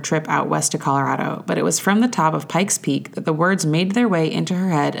along her trip out west to Colorado, but it was from the top of Pike's Peak that the words made their way into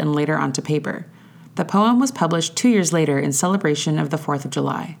her head and later onto paper. The poem was published 2 years later in celebration of the 4th of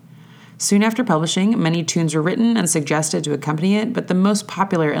July. Soon after publishing, many tunes were written and suggested to accompany it, but the most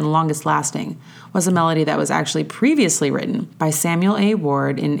popular and longest lasting was a melody that was actually previously written by Samuel A.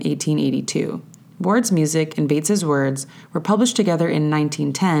 Ward in 1882. Ward's music and Bates's words were published together in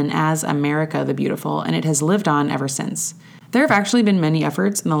 1910 as America the Beautiful, and it has lived on ever since. There have actually been many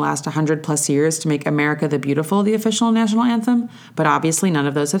efforts in the last 100 plus years to make America the Beautiful the official national anthem, but obviously none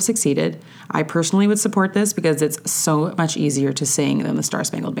of those have succeeded. I personally would support this because it's so much easier to sing than the Star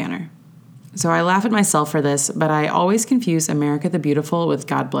Spangled Banner. So I laugh at myself for this, but I always confuse America the Beautiful with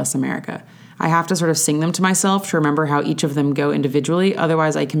God Bless America. I have to sort of sing them to myself to remember how each of them go individually,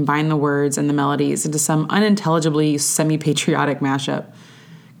 otherwise I combine the words and the melodies into some unintelligibly semi-patriotic mashup.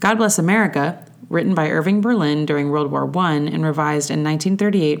 God Bless America, written by Irving Berlin during World War I and revised in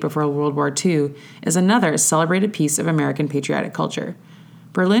 1938 before World War II, is another celebrated piece of American patriotic culture.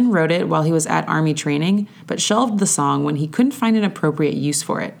 Berlin wrote it while he was at Army training, but shelved the song when he couldn't find an appropriate use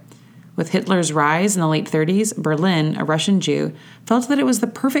for it. With Hitler's rise in the late 30s, Berlin, a Russian Jew, felt that it was the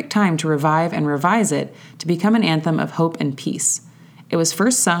perfect time to revive and revise it to become an anthem of hope and peace. It was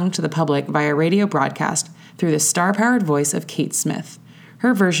first sung to the public via radio broadcast through the star-powered voice of Kate Smith.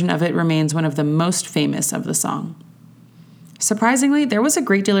 Her version of it remains one of the most famous of the song. Surprisingly, there was a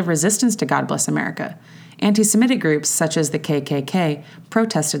great deal of resistance to God Bless America. Anti-Semitic groups such as the KKK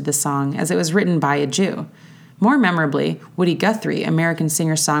protested the song as it was written by a Jew. More memorably, Woody Guthrie, American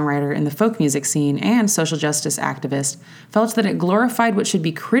singer-songwriter in the folk music scene and social justice activist, felt that it glorified what should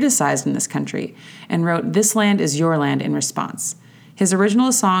be criticized in this country and wrote "This Land is Your Land" in response. His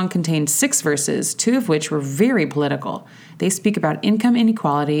original song contained 6 verses, 2 of which were very political. They speak about income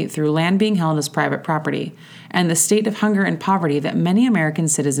inequality through land being held as private property, and the state of hunger and poverty that many American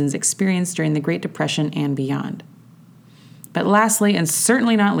citizens experienced during the Great Depression and beyond. But lastly, and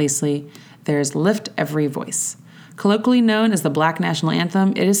certainly not leastly, there's Lift Every Voice. Colloquially known as the Black National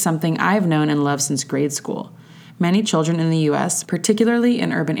Anthem, it is something I've known and loved since grade school. Many children in the U.S., particularly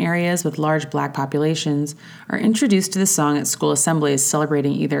in urban areas with large Black populations, are introduced to the song at school assemblies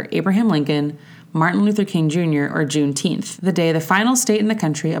celebrating either Abraham Lincoln, Martin Luther King Jr., or Juneteenth, the day the final state in the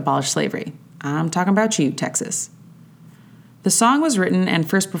country abolished slavery. I'm talking about you, Texas. The song was written and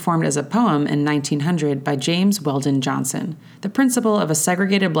first performed as a poem in 1900 by James Weldon Johnson, the principal of a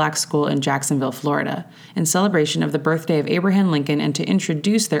segregated Black school in Jacksonville, Florida, in celebration of the birthday of Abraham Lincoln and to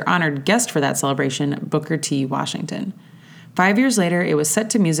introduce their honored guest for that celebration, Booker T. Washington. 5 years later, it was set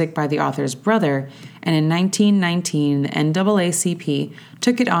to music by the author's brother, and in 1919, the NAACP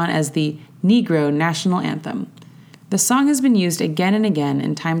took it on as the Negro National Anthem. The song has been used again and again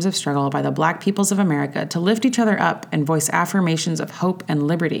in times of struggle by the Black peoples of America to lift each other up and voice affirmations of hope and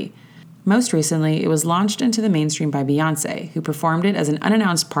liberty. Most recently, it was launched into the mainstream by Beyoncé, who performed it as an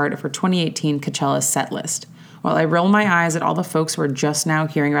unannounced part of her 2018 Coachella setlist. While I roll my eyes at all the folks who are just now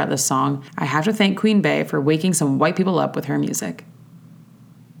hearing about this song, I have to thank Queen Bey for waking some white people up with her music.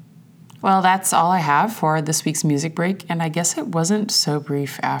 Well, that's all I have for this week's music break, and I guess it wasn't so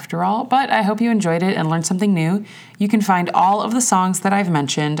brief after all, but I hope you enjoyed it and learned something new. You can find all of the songs that I've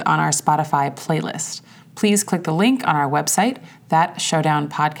mentioned on our Spotify playlist. Please click the link on our website,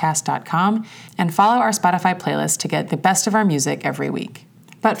 thatshowdownpodcast.com, and follow our Spotify playlist to get the best of our music every week.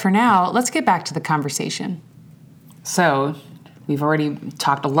 But for now, let's get back to the conversation. So, we've already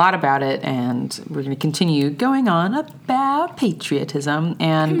talked a lot about it, and we're going to continue going on about patriotism.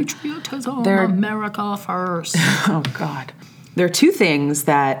 And Patriotism, America first. Oh, God. There are 2 things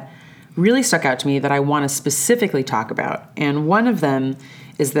that really stuck out to me that I want to specifically talk about. And one of them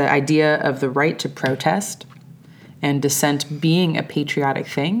is the idea of the right to protest and dissent being a patriotic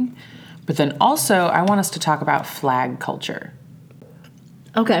thing. But then also, I want us to talk about flag culture.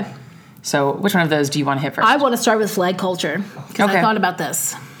 Okay. So which one of those do you want to hit first? I want to start with flag culture, because Okay. I thought about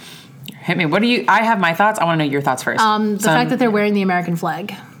this. Hit me. What do you... I have my thoughts. I want to know your thoughts first. The fact that they're wearing the American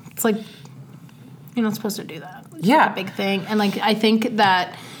flag. It's like, you're not supposed to do that. It's Yeah. like a big thing. And, like, I think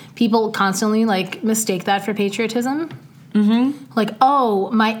that people constantly, like, mistake that for patriotism. Mm-hmm. Like,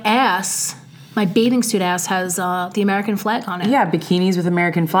 oh, my bathing suit ass has the American flag on it. Yeah, bikinis with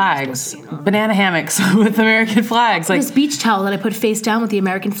American flags. Banana hammocks with American flags. Like, this beach towel that I put face down with the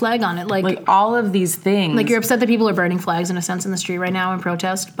American flag on it. like all of these things. Like, you're upset that people are burning flags, in a sense, in the street right now in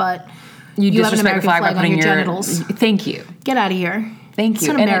protest, but you have an disrespect the American flag by flag on putting your genitals. Thank you. Get out of here. Thank It's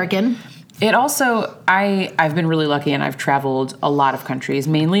you. an And American. It also, I've been really lucky and I've traveled a lot of countries,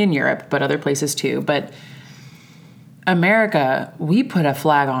 mainly in Europe, but other places too. But America, we put a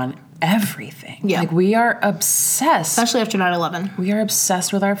flag on everything. Yeah. Like, we are obsessed. Especially after 9/11. We are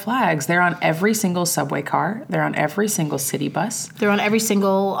obsessed with our flags. They're on every single subway car. They're on every single city bus. They're on every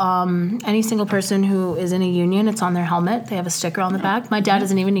single, any single person who is in a union. It's on their helmet. They have a sticker on the back. My dad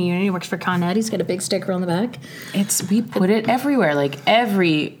isn't even in a union. He works for Con Ed. He's got a big sticker on the back. We put it everywhere. Like,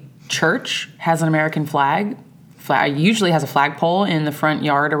 every church has an American flag. Usually has a flagpole in the front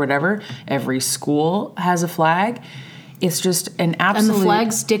yard or whatever. Every school has a flag. it's just an absolute... And the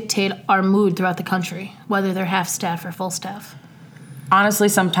flags dictate our mood throughout the country, whether they're half staff or full staff. Honestly,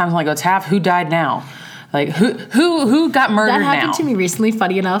 sometimes I'm like, oh, it's half. Who died now? Like, who got murdered now? That happened to me recently,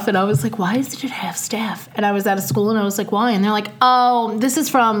 funny enough, and I was like, why is it half staff? And I was at a school, and I was like, why? And they're like, oh, this is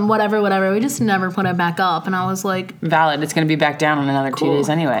from whatever. We just never put it back up. And I was like... Valid. It's going to be back down in another 2 days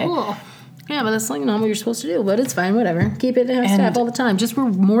anyway. Cool. Yeah, but that's like not what you're supposed to do. But it's fine, whatever. Keep it half staff all the time. Just we're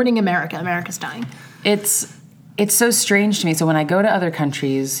mourning America. America's dying. It's so strange to me. So when I go to other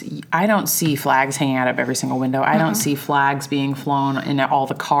countries, I don't see flags hanging out of every single window. I don't see flags being flown in all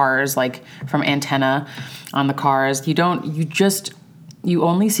the cars, like from antenna on the cars. You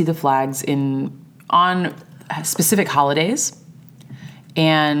only see the flags on specific holidays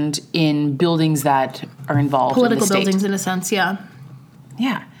and in buildings that are involved in the Political state. buildings, in a sense, yeah.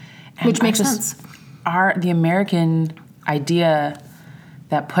 Yeah. And Which makes sense. The American idea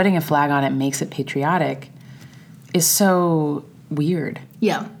that putting a flag on it makes it patriotic is so weird.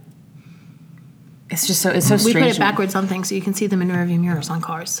 Yeah. It's so strange. We put it backwards on things so you can see them in rearview mirrors on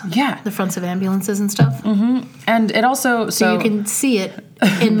cars. Yeah. The fronts of ambulances and stuff. Mm-hmm. And it also... So you can see it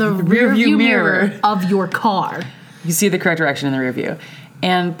in the rearview mirror of your car. You see the correct direction in the rear view.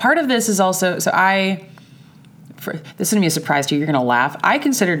 And part of this is also... So this is going to be a surprise to you. You're going to laugh. I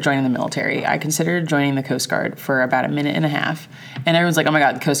considered joining the military. I considered joining the Coast Guard for about a minute and a half. And everyone's like, oh my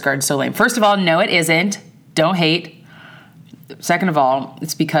God, the Coast Guard's so lame. First of all, no, it isn't. Don't hate. Second of all,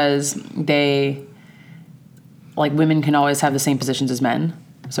 it's because women can always have the same positions as men.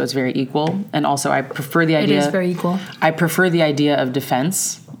 So it's very equal. And also I prefer the idea... It is very equal. I prefer the idea of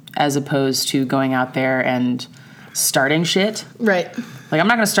defense as opposed to going out there and starting shit. Right. Like, I'm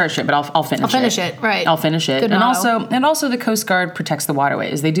not going to start shit, but I'll finish it. I'll finish it, right. I'll finish it. Good motto. And also the Coast Guard protects the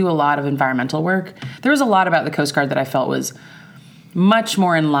waterways. They do a lot of environmental work. There was a lot about the Coast Guard that I felt was much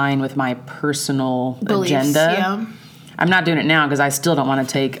more in line with my personal beliefs, agenda. Yeah. I'm not doing it now because I still don't want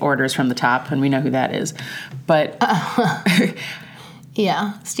to take orders from the top, and we know who that is. But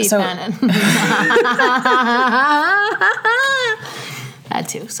yeah, Steve Bannon. Had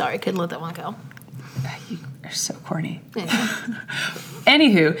to. Sorry, couldn't let that one go. You are so corny. Yeah.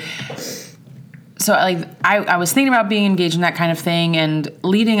 Anywho, so I was thinking about being engaged in that kind of thing, and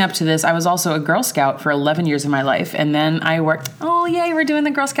leading up to this, I was also a Girl Scout for 11 years of my life, and then I worked. Oh yay, we're doing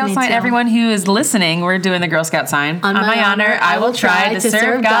the Girl Scout sign. Too. Everyone who is listening, we're doing the Girl Scout sign. On my honor, I will try to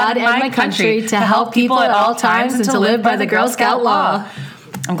serve God and my country, to help people at all times, and to live by the Girl Scout law.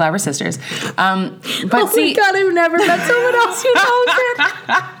 I'm glad we're sisters. But oh my God, I've never met someone else who knows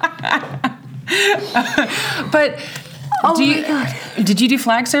it. But did you do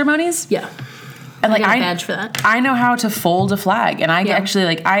flag ceremonies? Yeah. And I got a badge for that. I know how to fold a flag, and I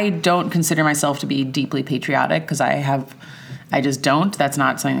actually I don't consider myself to be deeply patriotic because I just don't. That's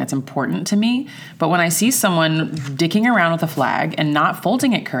not something that's important to me. But when I see someone dicking around with a flag and not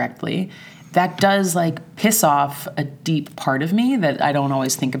folding it correctly, that does piss off a deep part of me that I don't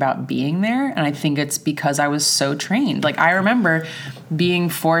always think about being there. And I think it's because I was so trained. I remember being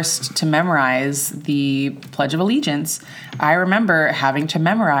forced to memorize the Pledge of Allegiance. I remember having to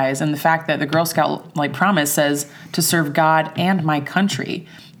memorize, and the fact that the Girl Scout promise says to serve God and my country.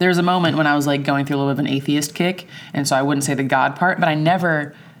 There's a moment when I was going through a little bit of an atheist kick, and so I wouldn't say the God part, but I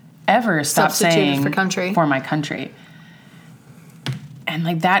never ever stopped saying for my country. And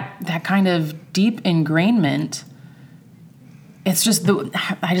that kind of deep ingrainment, it's just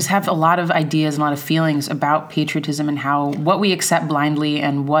I just have a lot of ideas and a lot of feelings about patriotism and what we accept blindly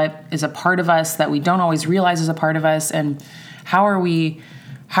and what is a part of us that we don't always realize is a part of us, and how are we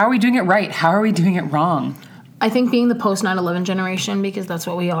doing it right? How are we doing it wrong? I think being the post 9/11 generation, because that's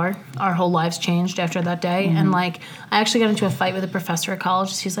what we are, our whole lives changed after that day. Mm-hmm. And I actually got into a fight with a professor at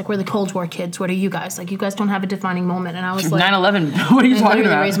college. He's like, we're the Cold War kids. What are you guys? You guys don't have a defining moment. And I was like, 9/11, what are you talking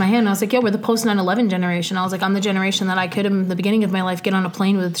about? I raised my hand and I was like, yeah, we're the post 9/11 generation. I was like, I'm the generation that I could in the beginning of my life get on a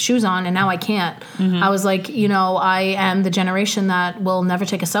plane with shoes on, and now I can't. Mm-hmm. I was like, I am the generation that will never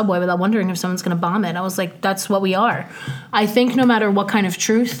take a subway without wondering if someone's going to bomb it. I was like, that's what we are. I think no matter what kind of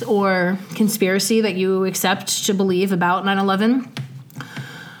truth or conspiracy that you accept to believe about 9/11,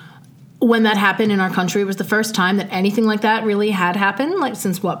 when that happened in our country, it was the first time that anything like that really had happened,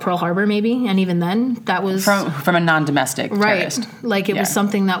 since Pearl Harbor maybe, and even then that was from a non-domestic terrorist. It was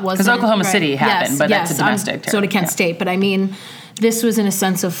something that wasn't, because Oklahoma City happened, but that's a domestic terrorist. So did Kent State, but I mean, this was in a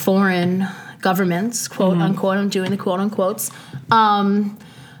sense of foreign governments, quote unquote. I'm doing the quote unquotes. And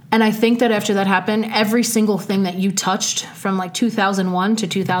I think that after that happened, every single thing that you touched from 2001 to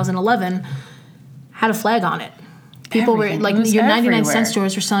 2011 had a flag on it. People were Everything. like, It was your 99 everywhere. cent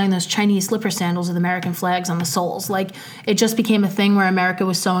stores were selling those Chinese slipper sandals with American flags on the soles. Like, it just became a thing where America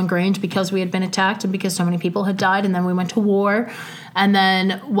was so ingrained because we had been attacked and because so many people had died. And then we went to war. And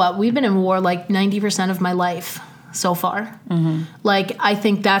then we've been in war like 90% of my life so far. Mm-hmm. Like, I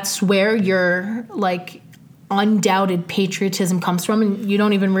think that's where your like undoubted patriotism comes from. And you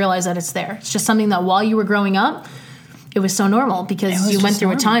don't even realize that it's there. It's just something that while you were growing up, it was so normal because you went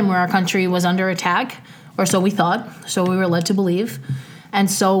through a time where our country was under attack. Or so we thought, so we were led to believe.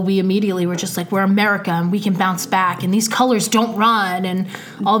 And so we immediately were just like, we're America and we can bounce back and these colors don't run and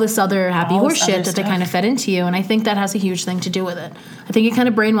all this other happy horse shit that they kind of fed into you. And I think that has a huge thing to do with it. I think it kind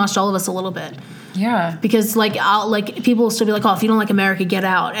of brainwashed all of us a little bit. Yeah. Because people will still be like, oh, if you don't like America, get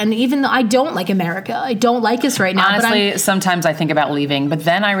out. And even though I don't like America, I don't like us right now. Honestly, sometimes I think about leaving, but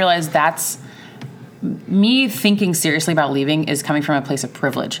then I realize that's me thinking seriously about leaving is coming from a place of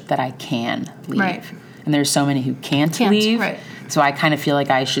privilege that I can leave. Right. And there's so many who can't leave. Right. So I kind of feel like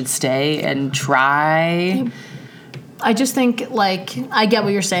I should stay and try. I just think, like, I get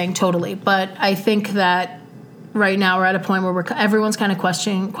what you're saying totally, but I think that right now we're at a point where everyone's kind of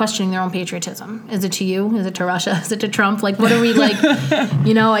questioning their own patriotism. Is it to you? Is it to Russia? Is it to Trump? Like, what are we like?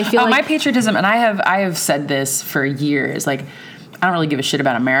 I feel like my patriotism, and I have said this for years. Like, I don't really give a shit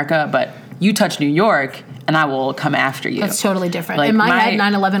about America, but you touch New York, and I will come after you. That's totally different. Like, in my head,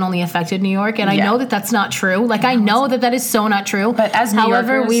 9/11 only affected New York, and I know that that's not true. Like, I know that is so not true. But as New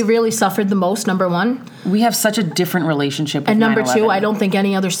However, Yorkers, we really suffered the most, number one. We have such a different relationship with 9/11. And number two, I don't think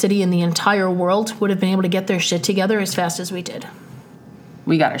any other city in the entire world would have been able to get their shit together as fast as we did.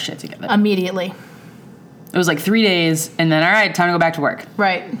 We got our shit together. Immediately. It was like 3 days, and then, all right, time to go back to work.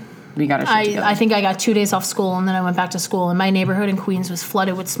 Right. We got our shit together. I think I got 2 days off school, and then I went back to school, and my neighborhood in Queens was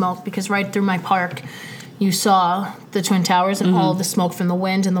flooded with smoke because right through my park, you saw the Twin Towers, and all of the smoke from the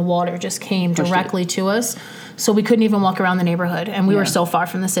wind and the water just came directly to us. So we couldn't even walk around the neighborhood, and we were so far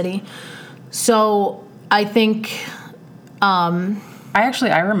from the city. So I think...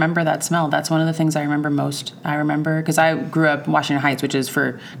 I remember that smell. That's one of the things I remember most. I remember, because I grew up in Washington Heights, which is,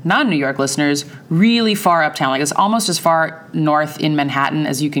 for non-New York listeners, really far uptown. Like, it's almost as far north in Manhattan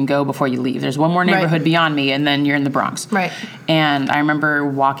as you can go before you leave. There's one more neighborhood beyond me, and then you're in the Bronx. Right. And I remember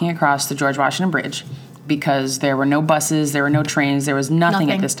walking across the George Washington Bridge, because there were no buses, there were no trains, there was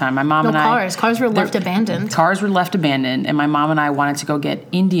nothing at this time. My mom and I... Cars were left abandoned. Cars were left abandoned, and my mom and I wanted to go get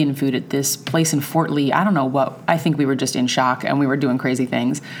Indian food at this place in Fort Lee. I don't know what. I think we were just in shock, and we were doing crazy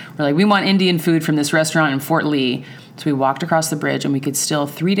things. We're like, we want Indian food from this restaurant in Fort Lee. So we walked across the bridge, and we could still,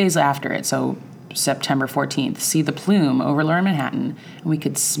 3 days after it, so September 14th, see the plume over Lower Manhattan, and we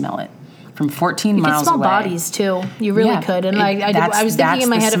could smell it. From 14 miles away. You could smell bodies, too. You really could. And I was thinking in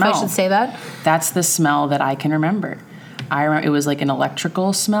my head if I should say that. That's the smell that I can remember. It was like an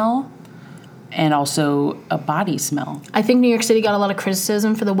electrical smell and also a body smell. I think New York City got a lot of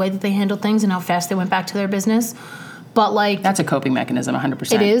criticism for the way that they handled things and how fast they went back to their business. But, like... That's a coping mechanism,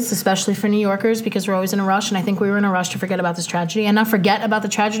 100%. It is, especially for New Yorkers, because we're always in a rush. And I think we were in a rush to forget about this tragedy. And not forget about the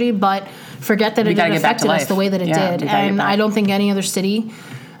tragedy, but forget that it affected us the way that it did. And I don't think any other city...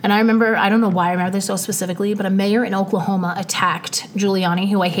 And I remember, I don't know why I remember this so specifically, but a mayor in Oklahoma attacked Giuliani,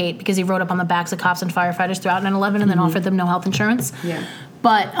 who I hate because he rode up on the backs of cops and firefighters throughout 9/11 and then offered them no health insurance. Yeah.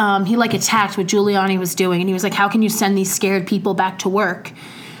 But he attacked what Giuliani was doing, and he was like, how can you send these scared people back to work?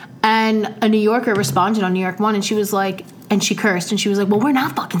 And a New Yorker responded on New York One, and she was like, and she cursed, and she was like, well, we're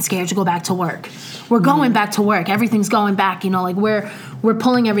not fucking scared to go back to work. We're going back to work. Everything's going back, we're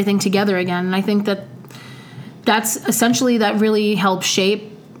pulling everything together again. And I think that's essentially, that really helped shape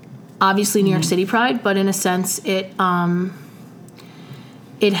obviously New York City pride, but in a sense it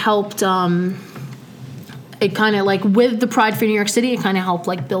helped it kind of with the pride for New York City, it kind of helped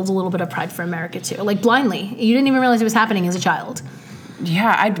build a little bit of pride for America too. Blindly. You didn't even realize it was happening as a child.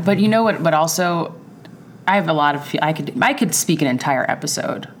 Yeah, but you know what, but also I have a lot of I could speak an entire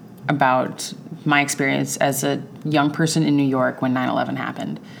episode about my experience as a young person in New York when 9/11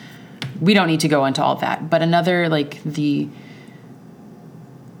 happened. We don't need to go into all that, but another the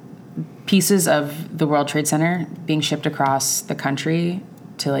pieces of the World Trade Center being shipped across the country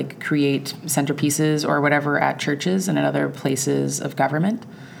to create centerpieces or whatever at churches and at other places of government.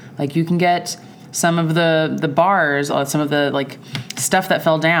 You can get some of the bars, some of the stuff that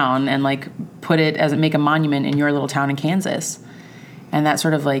fell down and put it make a monument in your little town in Kansas. And that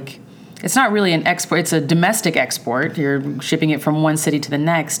sort of it's not really an export, it's a domestic export. You're shipping it from one city to the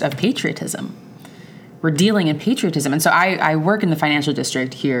next of patriotism. We're dealing in patriotism. And so I work in the financial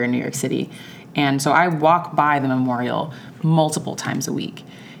district here in New York City. And so I walk by the memorial multiple times a week.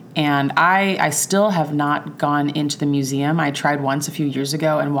 And I still have not gone into the museum. I tried once a few years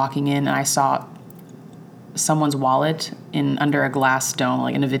ago, and walking in, and I saw someone's wallet under a glass dome,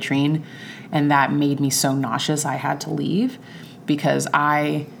 like in a vitrine, and that made me so nauseous I had to leave because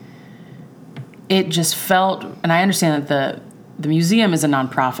it just felt, and I understand that the museum is a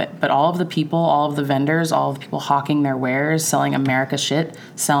nonprofit, but all of the people, all of the vendors, all of the people hawking their wares, selling America shit,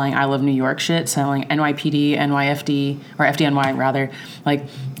 selling I Love New York shit, selling NYPD, NYFD, or FDNY rather, like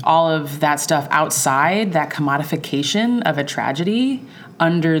all of that stuff outside, that commodification of a tragedy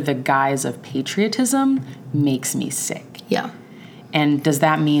under the guise of patriotism makes me sick. Yeah. And does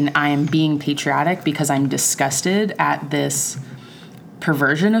that mean I am being patriotic because I'm disgusted at this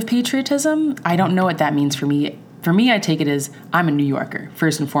perversion of patriotism? I don't know what that means for me. For me, I take it as I'm a New Yorker.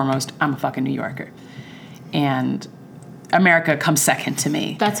 First and foremost, I'm a fucking New Yorker. And America comes second to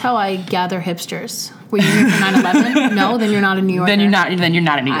me. That's how I gather hipsters. Were you here for 9/11? No, then you're not a New Yorker. Then you're not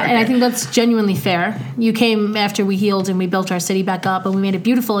a New Yorker. And I think that's genuinely fair. You came after we healed and we built our city back up and we made it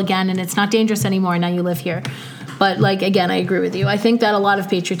beautiful again and it's not dangerous anymore and now you live here. But like, again, I agree with you. I think that a lot of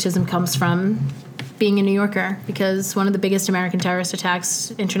patriotism comes from being a New Yorker because one of the biggest American terrorist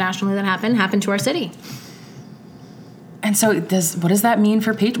attacks internationally that happened to our city. And so, what does that mean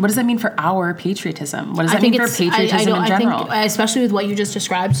for what does that mean for our patriotism? What does that mean for patriotism in general? I think, especially with what you just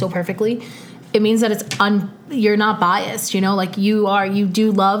described so perfectly, it means that you're not biased. You know, like you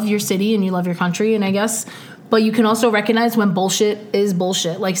do love your city and you love your country, and I guess, but you can also recognize when bullshit is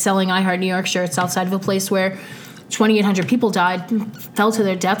bullshit, like selling I Heart New York shirts outside of a place where 2,800 people died, fell to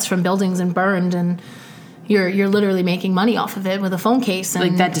their deaths from buildings and burned, and you're literally making money off of it with a phone case. And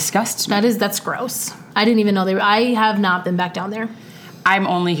like that disgusts me. That's gross. I didn't even know I have not been back down there. I'm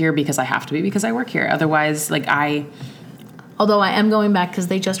only here because I have to be because I work here. Otherwise, although I am going back because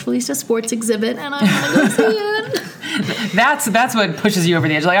they just released a sports exhibit and I want to go see it. That's what pushes you over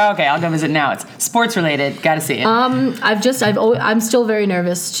the edge. Like, oh, okay, I'll go visit now. It's sports related. Got to see it. I'm still very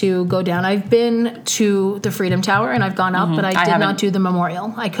nervous to go down. I've been to the Freedom Tower and I've gone up, but I did not do the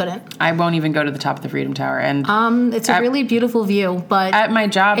memorial. I couldn't. I won't even go to the top of the Freedom Tower. And it's a really beautiful view, but at my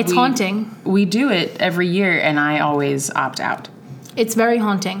job, it's haunting. We do it every year, and I always opt out. It's very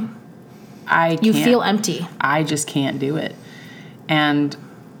haunting. You feel empty. I just can't do it. And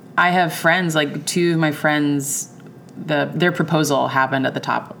I have friends, like two of my friends, their proposal happened at the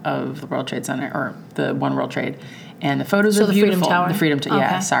top of the World Trade Center, or the One World Trade, and the photos are beautiful. Freedom Tower. The Freedom Tower. Okay.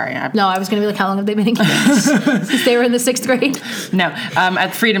 Yeah, sorry. No, I was going to be like, how long have they been engaged? Since they were in the 6th grade? No, at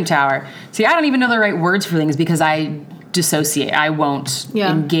the Freedom Tower. See, I don't even know the right words for things because I dissociate. I won't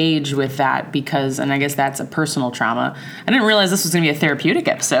engage with that because, and I guess that's a personal trauma. I didn't realize this was going to be a therapeutic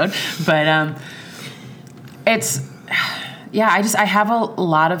episode, but it's, yeah, I have a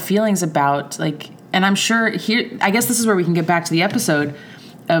lot of feelings about, like, and I'm sure here, I guess this is where we can get back to the episode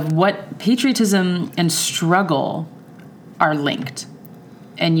of what patriotism and struggle are linked.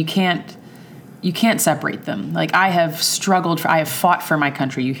 And you can't separate them. Like, I have fought for my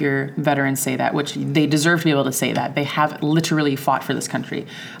country. You hear veterans say that, which they deserve to be able to say that. They have literally fought for this country.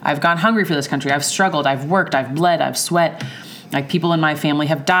 I've gone hungry for this country. I've struggled. I've worked. I've bled. I've sweat. Like, people in my family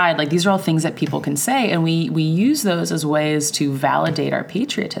have died. Like, these are all things that people can say, and we use those as ways to validate our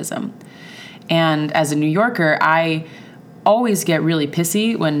patriotism. And as a New Yorker, I always get really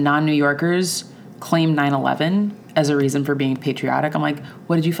pissy when non-New Yorkers claim 9/11 as a reason for being patriotic. I'm like,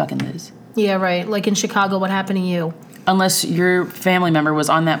 what did you fucking lose? Yeah, right. Like in Chicago, what happened to you? Unless your family member was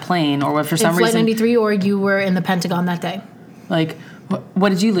on that plane, or for some reason... Flight 93, or you were in the Pentagon that day. Like, what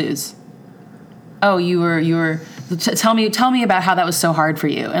did you lose? Oh, you were... Tell me about how that was so hard for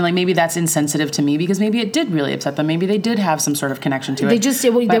you. And, like, maybe that's insensitive to me because maybe it did really upset them. Maybe they did have some sort of connection to it. They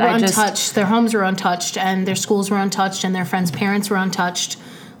were untouched. Their homes were untouched, and their schools were untouched, and their friends' parents were untouched.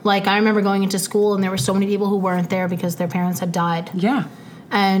 Like, I remember going into school, and there were so many people who weren't there because their parents had died. Yeah.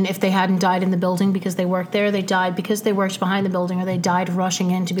 And if they hadn't died in the building because they worked there, they died because they worked behind the building, or they died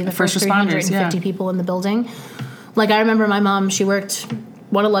rushing in to be the first 350 people in the building. Like, I remember my mom, she worked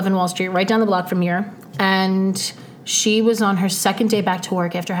 111 Wall Street, right down the block from here, and she was on her second day back to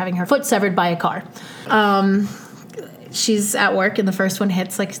work after having her foot severed by a car. She's at work, and the first one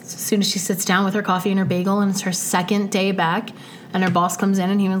hits, like, as soon as she sits down with her coffee and her bagel, and it's her second day back, and her boss comes in,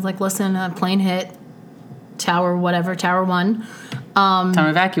 and he was like, listen, a plane hit Tower 1. Time to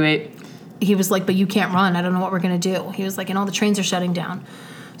evacuate. He was like, but you can't run. I don't know what we're going to do. He was like, and all the trains are shutting down.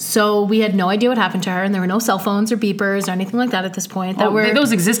 So we had no idea what happened to her, and there were no cell phones or beepers or anything like that at this point.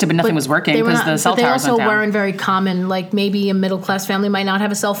 Those existed, but nothing was working because the cell towers went down. They also weren't very common. Like maybe a middle class family might not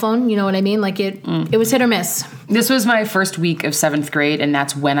have a cell phone. You know what I mean? Like it was hit or miss. This was my first week of 7th grade, and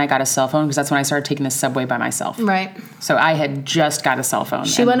that's when I got a cell phone because that's when I started taking the subway by myself. Right. So I had just got a cell phone.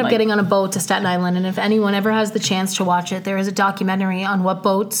 She wound up getting on a boat to Staten Island, and if anyone ever has the chance to watch it, there is a documentary on what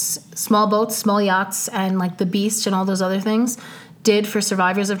boats, small yachts, and like the Beast and all those other things did for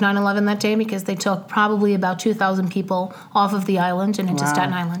survivors of 9/11 that day, because they took probably about 2,000 people off of the island and into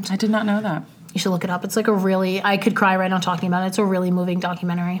Staten Island. I did not know that. You should look it up. It's like I could cry right now talking about it. It's a really moving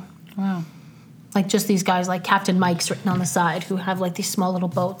documentary. Wow. Like just these guys like Captain Mike's written on the side who have like these small little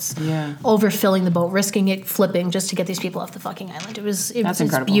boats, yeah, overfilling the boat, risking it flipping just to get these people off the fucking island. It's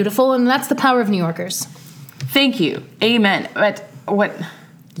beautiful, and that's the power of New Yorkers. Thank you. Amen. But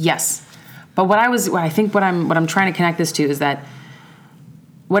yes. But what I'm trying to connect this to is that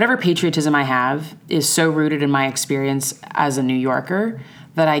whatever patriotism I have is so rooted in my experience as a New Yorker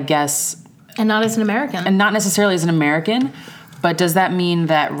that I guess... And not as an American. And not necessarily as an American, but does that mean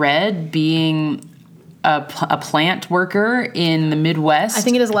that Red, being a plant worker in the Midwest... I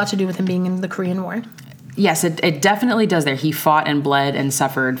think it has a lot to do with him being in the Korean War. Yes, it definitely does there. He fought and bled and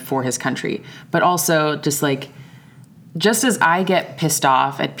suffered for his country. But also just as I get pissed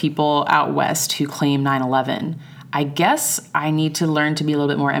off at people out west who claim 9/11... I guess I need to learn to be a little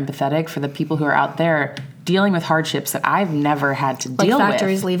bit more empathetic for the people who are out there dealing with hardships that I've never had to deal with. Like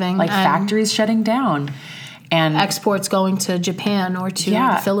factories leaving. Like factories shutting down. And exports going to Japan or to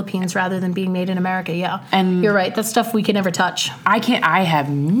the Philippines rather than being made in America, yeah. And you're right, that's stuff we can never touch. I have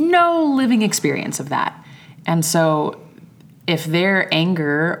no living experience of that. And so if their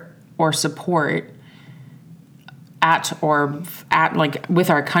anger or support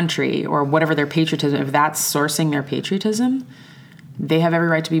with our country or whatever their patriotism, if that's sourcing their patriotism, they have every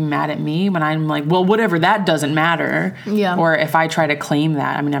right to be mad at me when I'm like, well, whatever, that doesn't matter. Yeah. Or if I try to claim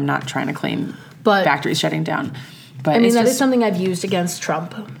that, I mean, I'm not trying to claim factories shutting down. But I mean, that is something I've used against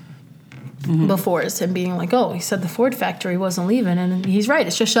Trump before, is him being like, oh, he said the Ford factory wasn't leaving, and he's right,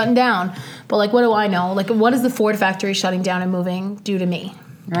 it's just shutting down. But like, what do I know? Like, what does the Ford factory shutting down and moving do to me?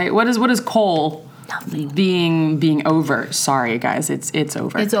 Right. What is coal? Nothing. Being over. Sorry, guys, it's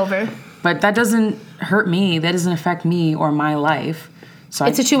over. It's over. But that doesn't hurt me. That doesn't affect me or my life. So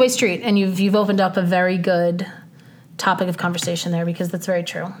it's a two-way street, and you've opened up a very good topic of conversation there, because that's very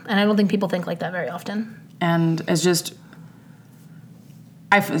true. And I don't think people think like that very often. And it's just,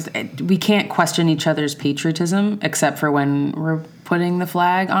 we can't question each other's patriotism except for when we're putting the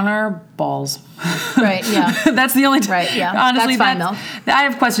flag on our balls. Right, yeah. That's the only time. Right, yeah. Honestly, that's fine, though. I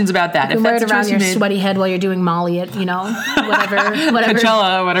have questions about that. You can wear it around your sweaty head while you're doing Molly at, whatever.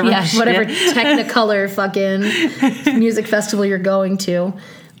 Coachella, whatever. Yeah, whatever Technicolor fucking music festival you're going to.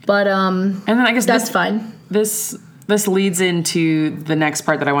 But, and then I guess that's fine. This leads into the next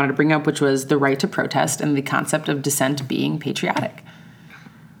part that I wanted to bring up, which was the right to protest and the concept of dissent being patriotic.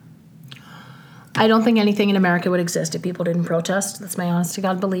 I don't think anything in America would exist if people didn't protest. That's my honest to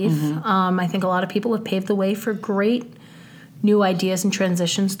God belief. I think a lot of people have paved the way for great new ideas and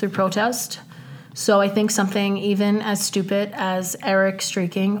transitions through protest. So I think something even as stupid as Eric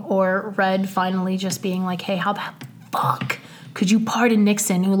streaking or Red finally just being like, hey, how the fuck could you pardon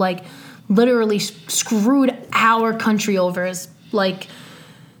Nixon, who literally screwed our country over, as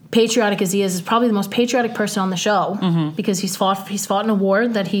patriotic as he is probably the most patriotic person on the show, because he's fought in a war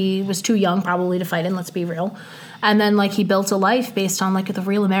that he was too young probably to fight in, let's be real. And then he built a life based on the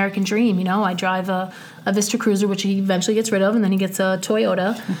real American dream. I drive a Vista Cruiser, which he eventually gets rid of, and then he gets a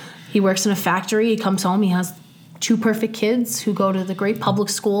Toyota. He works in a factory, he comes home, he has 2 perfect kids who go to the great public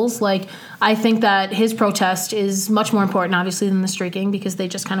schools. I think that his protest is much more important, obviously, than the streaking, because they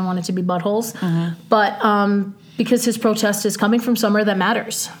just kind of want it to be buttholes. But because his protest is coming from somewhere that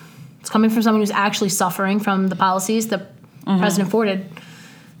matters. It's coming from someone who's actually suffering from the policies that President Ford had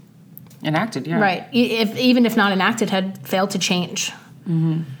enacted, yeah. Right. Even if not enacted, had failed to change.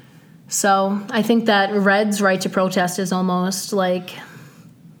 So I think that Red's right to protest is almost the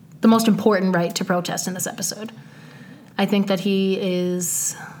most important right to protest in this episode. I think that he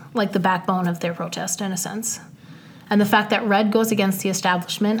is the backbone of their protest in a sense. And the fact that Red goes against the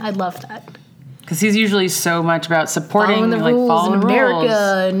establishment, I love that. Because he's usually so much about supporting following the rules in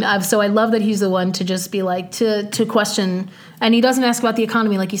America. And so I love that he's the one to just be to question. And he doesn't ask about the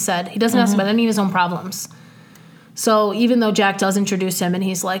economy, like you said. He doesn't ask about any of his own problems. So even though Jack does introduce him and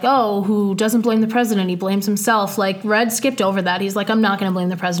he's like, oh, who doesn't blame the president? He blames himself. Red skipped over that. He's like, I'm not going to blame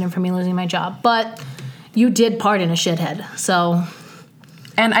the president for me losing my job. But you did pardon a shithead. So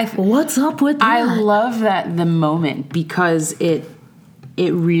and what's up with that? I love that the moment, because it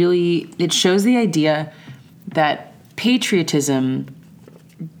it shows the idea that patriotism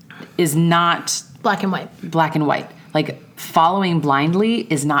is not Black and white. Black and white. Like, following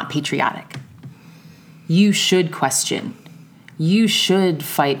blindly is not patriotic. You should question. You should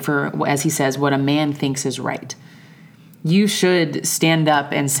fight for, as he says, what a man thinks is right. You should stand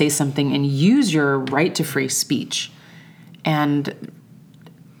up and say something and use your right to free speech. And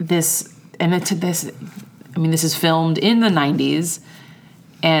this is filmed in the 90s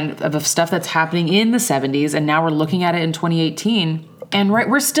and of stuff that's happening in the 70s, and now we're looking at it in 2018, and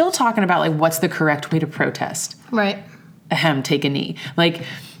we're still talking about, like, what's the correct way to protest. Right. Ahem, take a knee. Like,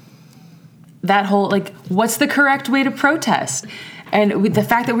 that whole, like, what's the correct way to protest? And with the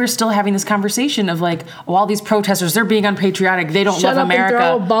fact that we're still having this conversation of, like, oh, all these protesters, they're being unpatriotic, they don't love America. Shut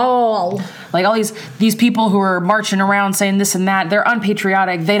up and throw a ball. Like, all these people who are marching around saying this and that, they're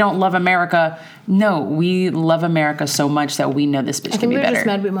unpatriotic, they don't love America. No, we love America so much that we know this bitch can be better. I think we're just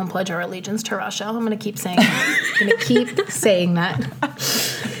mad we won't pledge our allegiance to Russia. I'm going to keep saying that. I'm going to keep saying that.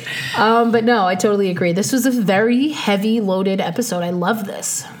 But no, I totally agree. This was a very heavy, loaded episode. I love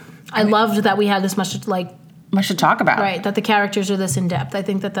this. I loved that we had this much Right, that the characters are this in-depth. I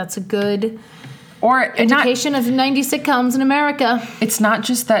think that that's a good indication of 90s sitcoms in America. It's not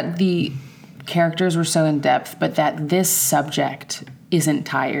just that the characters were so in-depth, but that this subject isn't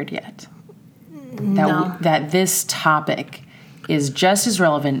tired yet. That this topic is just as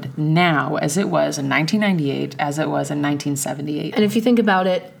relevant now as it was in 1998 as it was in 1978. And if you think about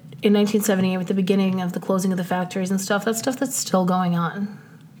it, in 1978, with the beginning of the closing of the factories and stuff, that's stuff that's still going on.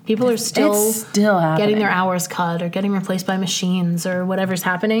 People are still getting their hours cut or getting replaced by machines or whatever's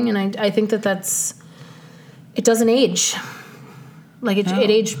happening. And I think it doesn't age. Like, it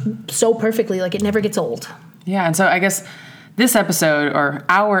aged so perfectly. Like, it never gets old. Yeah, and so I guess this episode, or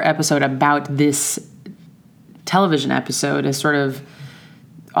our episode about this television episode, is sort of,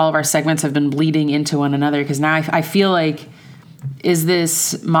 all of our segments have been bleeding into one another, because now I feel like, is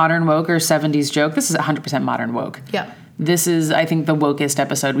this modern woke or 70s joke? This is 100% modern woke. Yeah. This is, I think, the wokest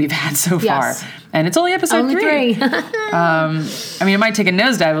episode we've had so far. And it's only episode 3. I mean, it might take a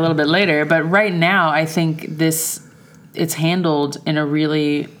nosedive a little bit later, but right now I think it's handled in a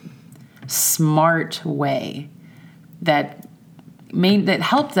really smart way that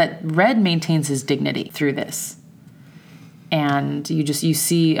Red maintains his dignity through this. And you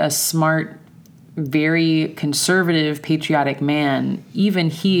see a smart, very conservative, patriotic man. Even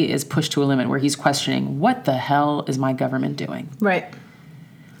he is pushed to a limit where he's questioning, what the hell is my government doing? Right.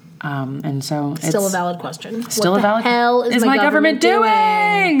 And so still a valid question. Still what the hell is my government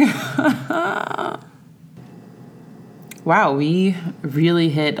doing? Wow, we really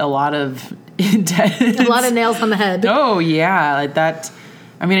hit a lot of intense. A lot of nails on the head. Oh, yeah. Like that.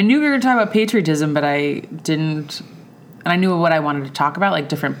 I mean, I knew we were going to talk about patriotism, but I didn't. And I knew what I wanted to talk about, like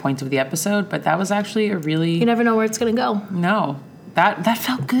different points of the episode, but that was actually a really... You never know where it's going to go. No. That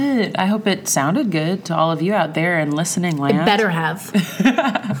felt good. I hope it sounded good to all of you out there in listening land. It better have.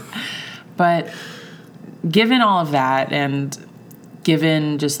 But given all of that, and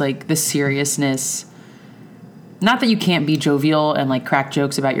given just like the seriousness, not that you can't be jovial and like crack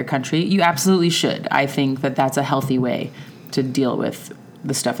jokes about your country, you absolutely should. I think that that's a healthy way to deal with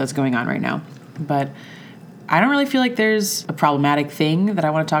the stuff that's going on right now. But I don't really feel like there's a problematic thing that I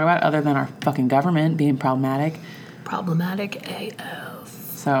want to talk about other than our fucking government being problematic. Problematic AF.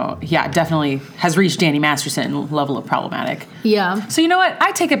 So, yeah, definitely has reached Danny Masterson level of problematic. Yeah. So, you know what?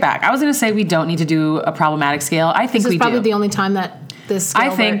 I take it back. I was going to say we don't need to do a problematic scale. I think we do. This is probably the only time that this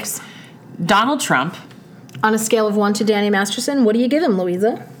scale works. Donald Trump. On a scale of 1 to Danny Masterson, what do you give him,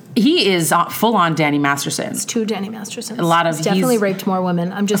 Louisa? He is full-on Danny Masterson. It's 2 Danny Mastersons. He's definitely raped more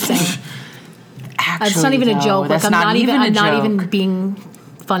women. I'm just saying. Actually, it's not even a joke. Like, I'm not even being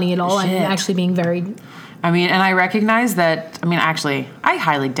funny at all. Shit. I'm actually being very... I mean, and I recognize that, actually, I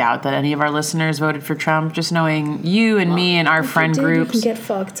highly doubt that any of our listeners voted for Trump, just knowing you and me and our friend groups. You can get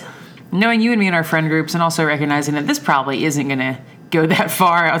fucked. Knowing you and me and our friend groups, and also recognizing that this probably isn't going to go that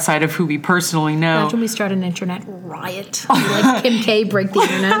far outside of who we personally know. Imagine we start an internet riot. Like Kim K, break the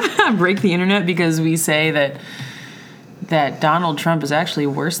internet. Break the internet because we say that Donald Trump is actually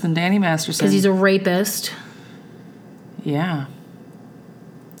worse than Danny Masterson. Because he's a rapist. Yeah.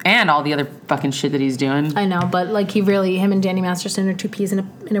 And all the other fucking shit that he's doing. I know, but like him and Danny Masterson are 2 peas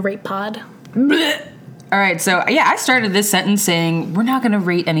in a rape pod. Blech. All right, so yeah, I started this sentence saying we're not going to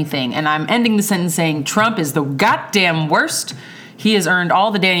rate anything, and I'm ending the sentence saying Trump is the goddamn worst. He has earned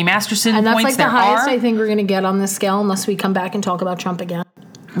all the Danny Masterson points there are. And that's like the highest I think we're going to get on this scale unless we come back and talk about Trump again.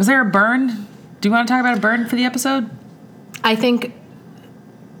 Was there a burn? Do you want to talk about a burn for the episode? I think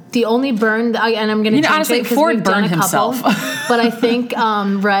The only burn, and I'm going to change honestly, it because Ford we've done a burned couple. himself. But I think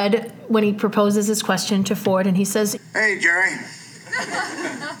Red, when he proposes his question to Ford, and he says, Hey, Jerry.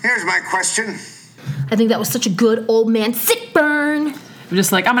 Here's my question. I think that was such a good old man sick burn. I'm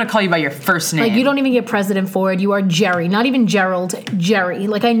just like, I'm going to call you by your first name. Like, you don't even get President Ford. You are Jerry. Not even Gerald. Jerry.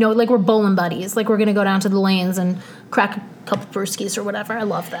 Like, I know, like, we're bowling buddies. Like, we're going to go down to the lanes and crack a couple brewskis or whatever. I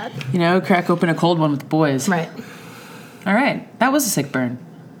love that. You know, crack open a cold one with the boys. Right. All right. That was a sick burn.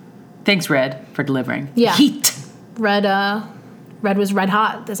 Thanks, Red, for delivering. Yeah. Heat. Red was red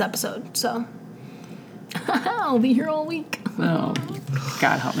hot this episode, so I'll be here all week. Oh,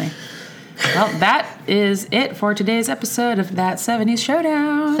 God help me. Well, that is it for today's episode of That 70s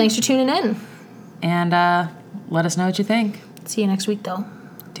Showdown. Thanks for tuning in. And let us know what you think. See you next week, though.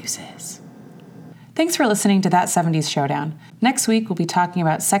 Deuces. Thanks for listening to That 70s Showdown. Next week, we'll be talking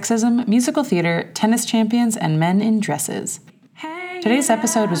about sexism, musical theater, tennis champions, and men in dresses. Today's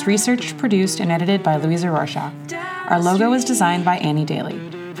episode was researched, produced, and edited by Louisa Rorschach. Our logo was designed by Annie Daly.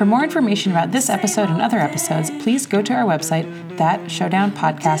 For more information about this episode and other episodes, please go to our website,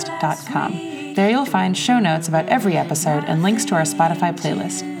 thatshowdownpodcast.com. There you'll find show notes about every episode and links to our Spotify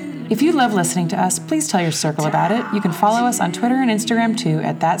playlist. If you love listening to us, please tell your circle about it. You can follow us on Twitter and Instagram too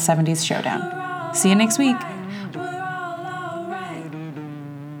at That70s Showdown. See you next week.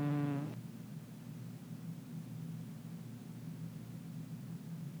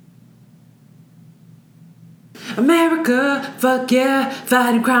 America, fuck yeah,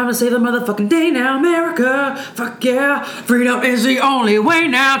 fighting crime to save the motherfucking day now. America, fuck yeah, freedom is the only way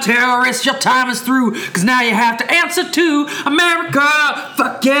now. Terrorists, your time is through, cause now you have to answer to America,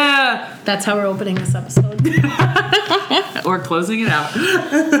 fuck yeah. That's how we're opening this episode. Or closing it out.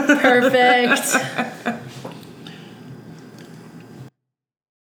 Perfect.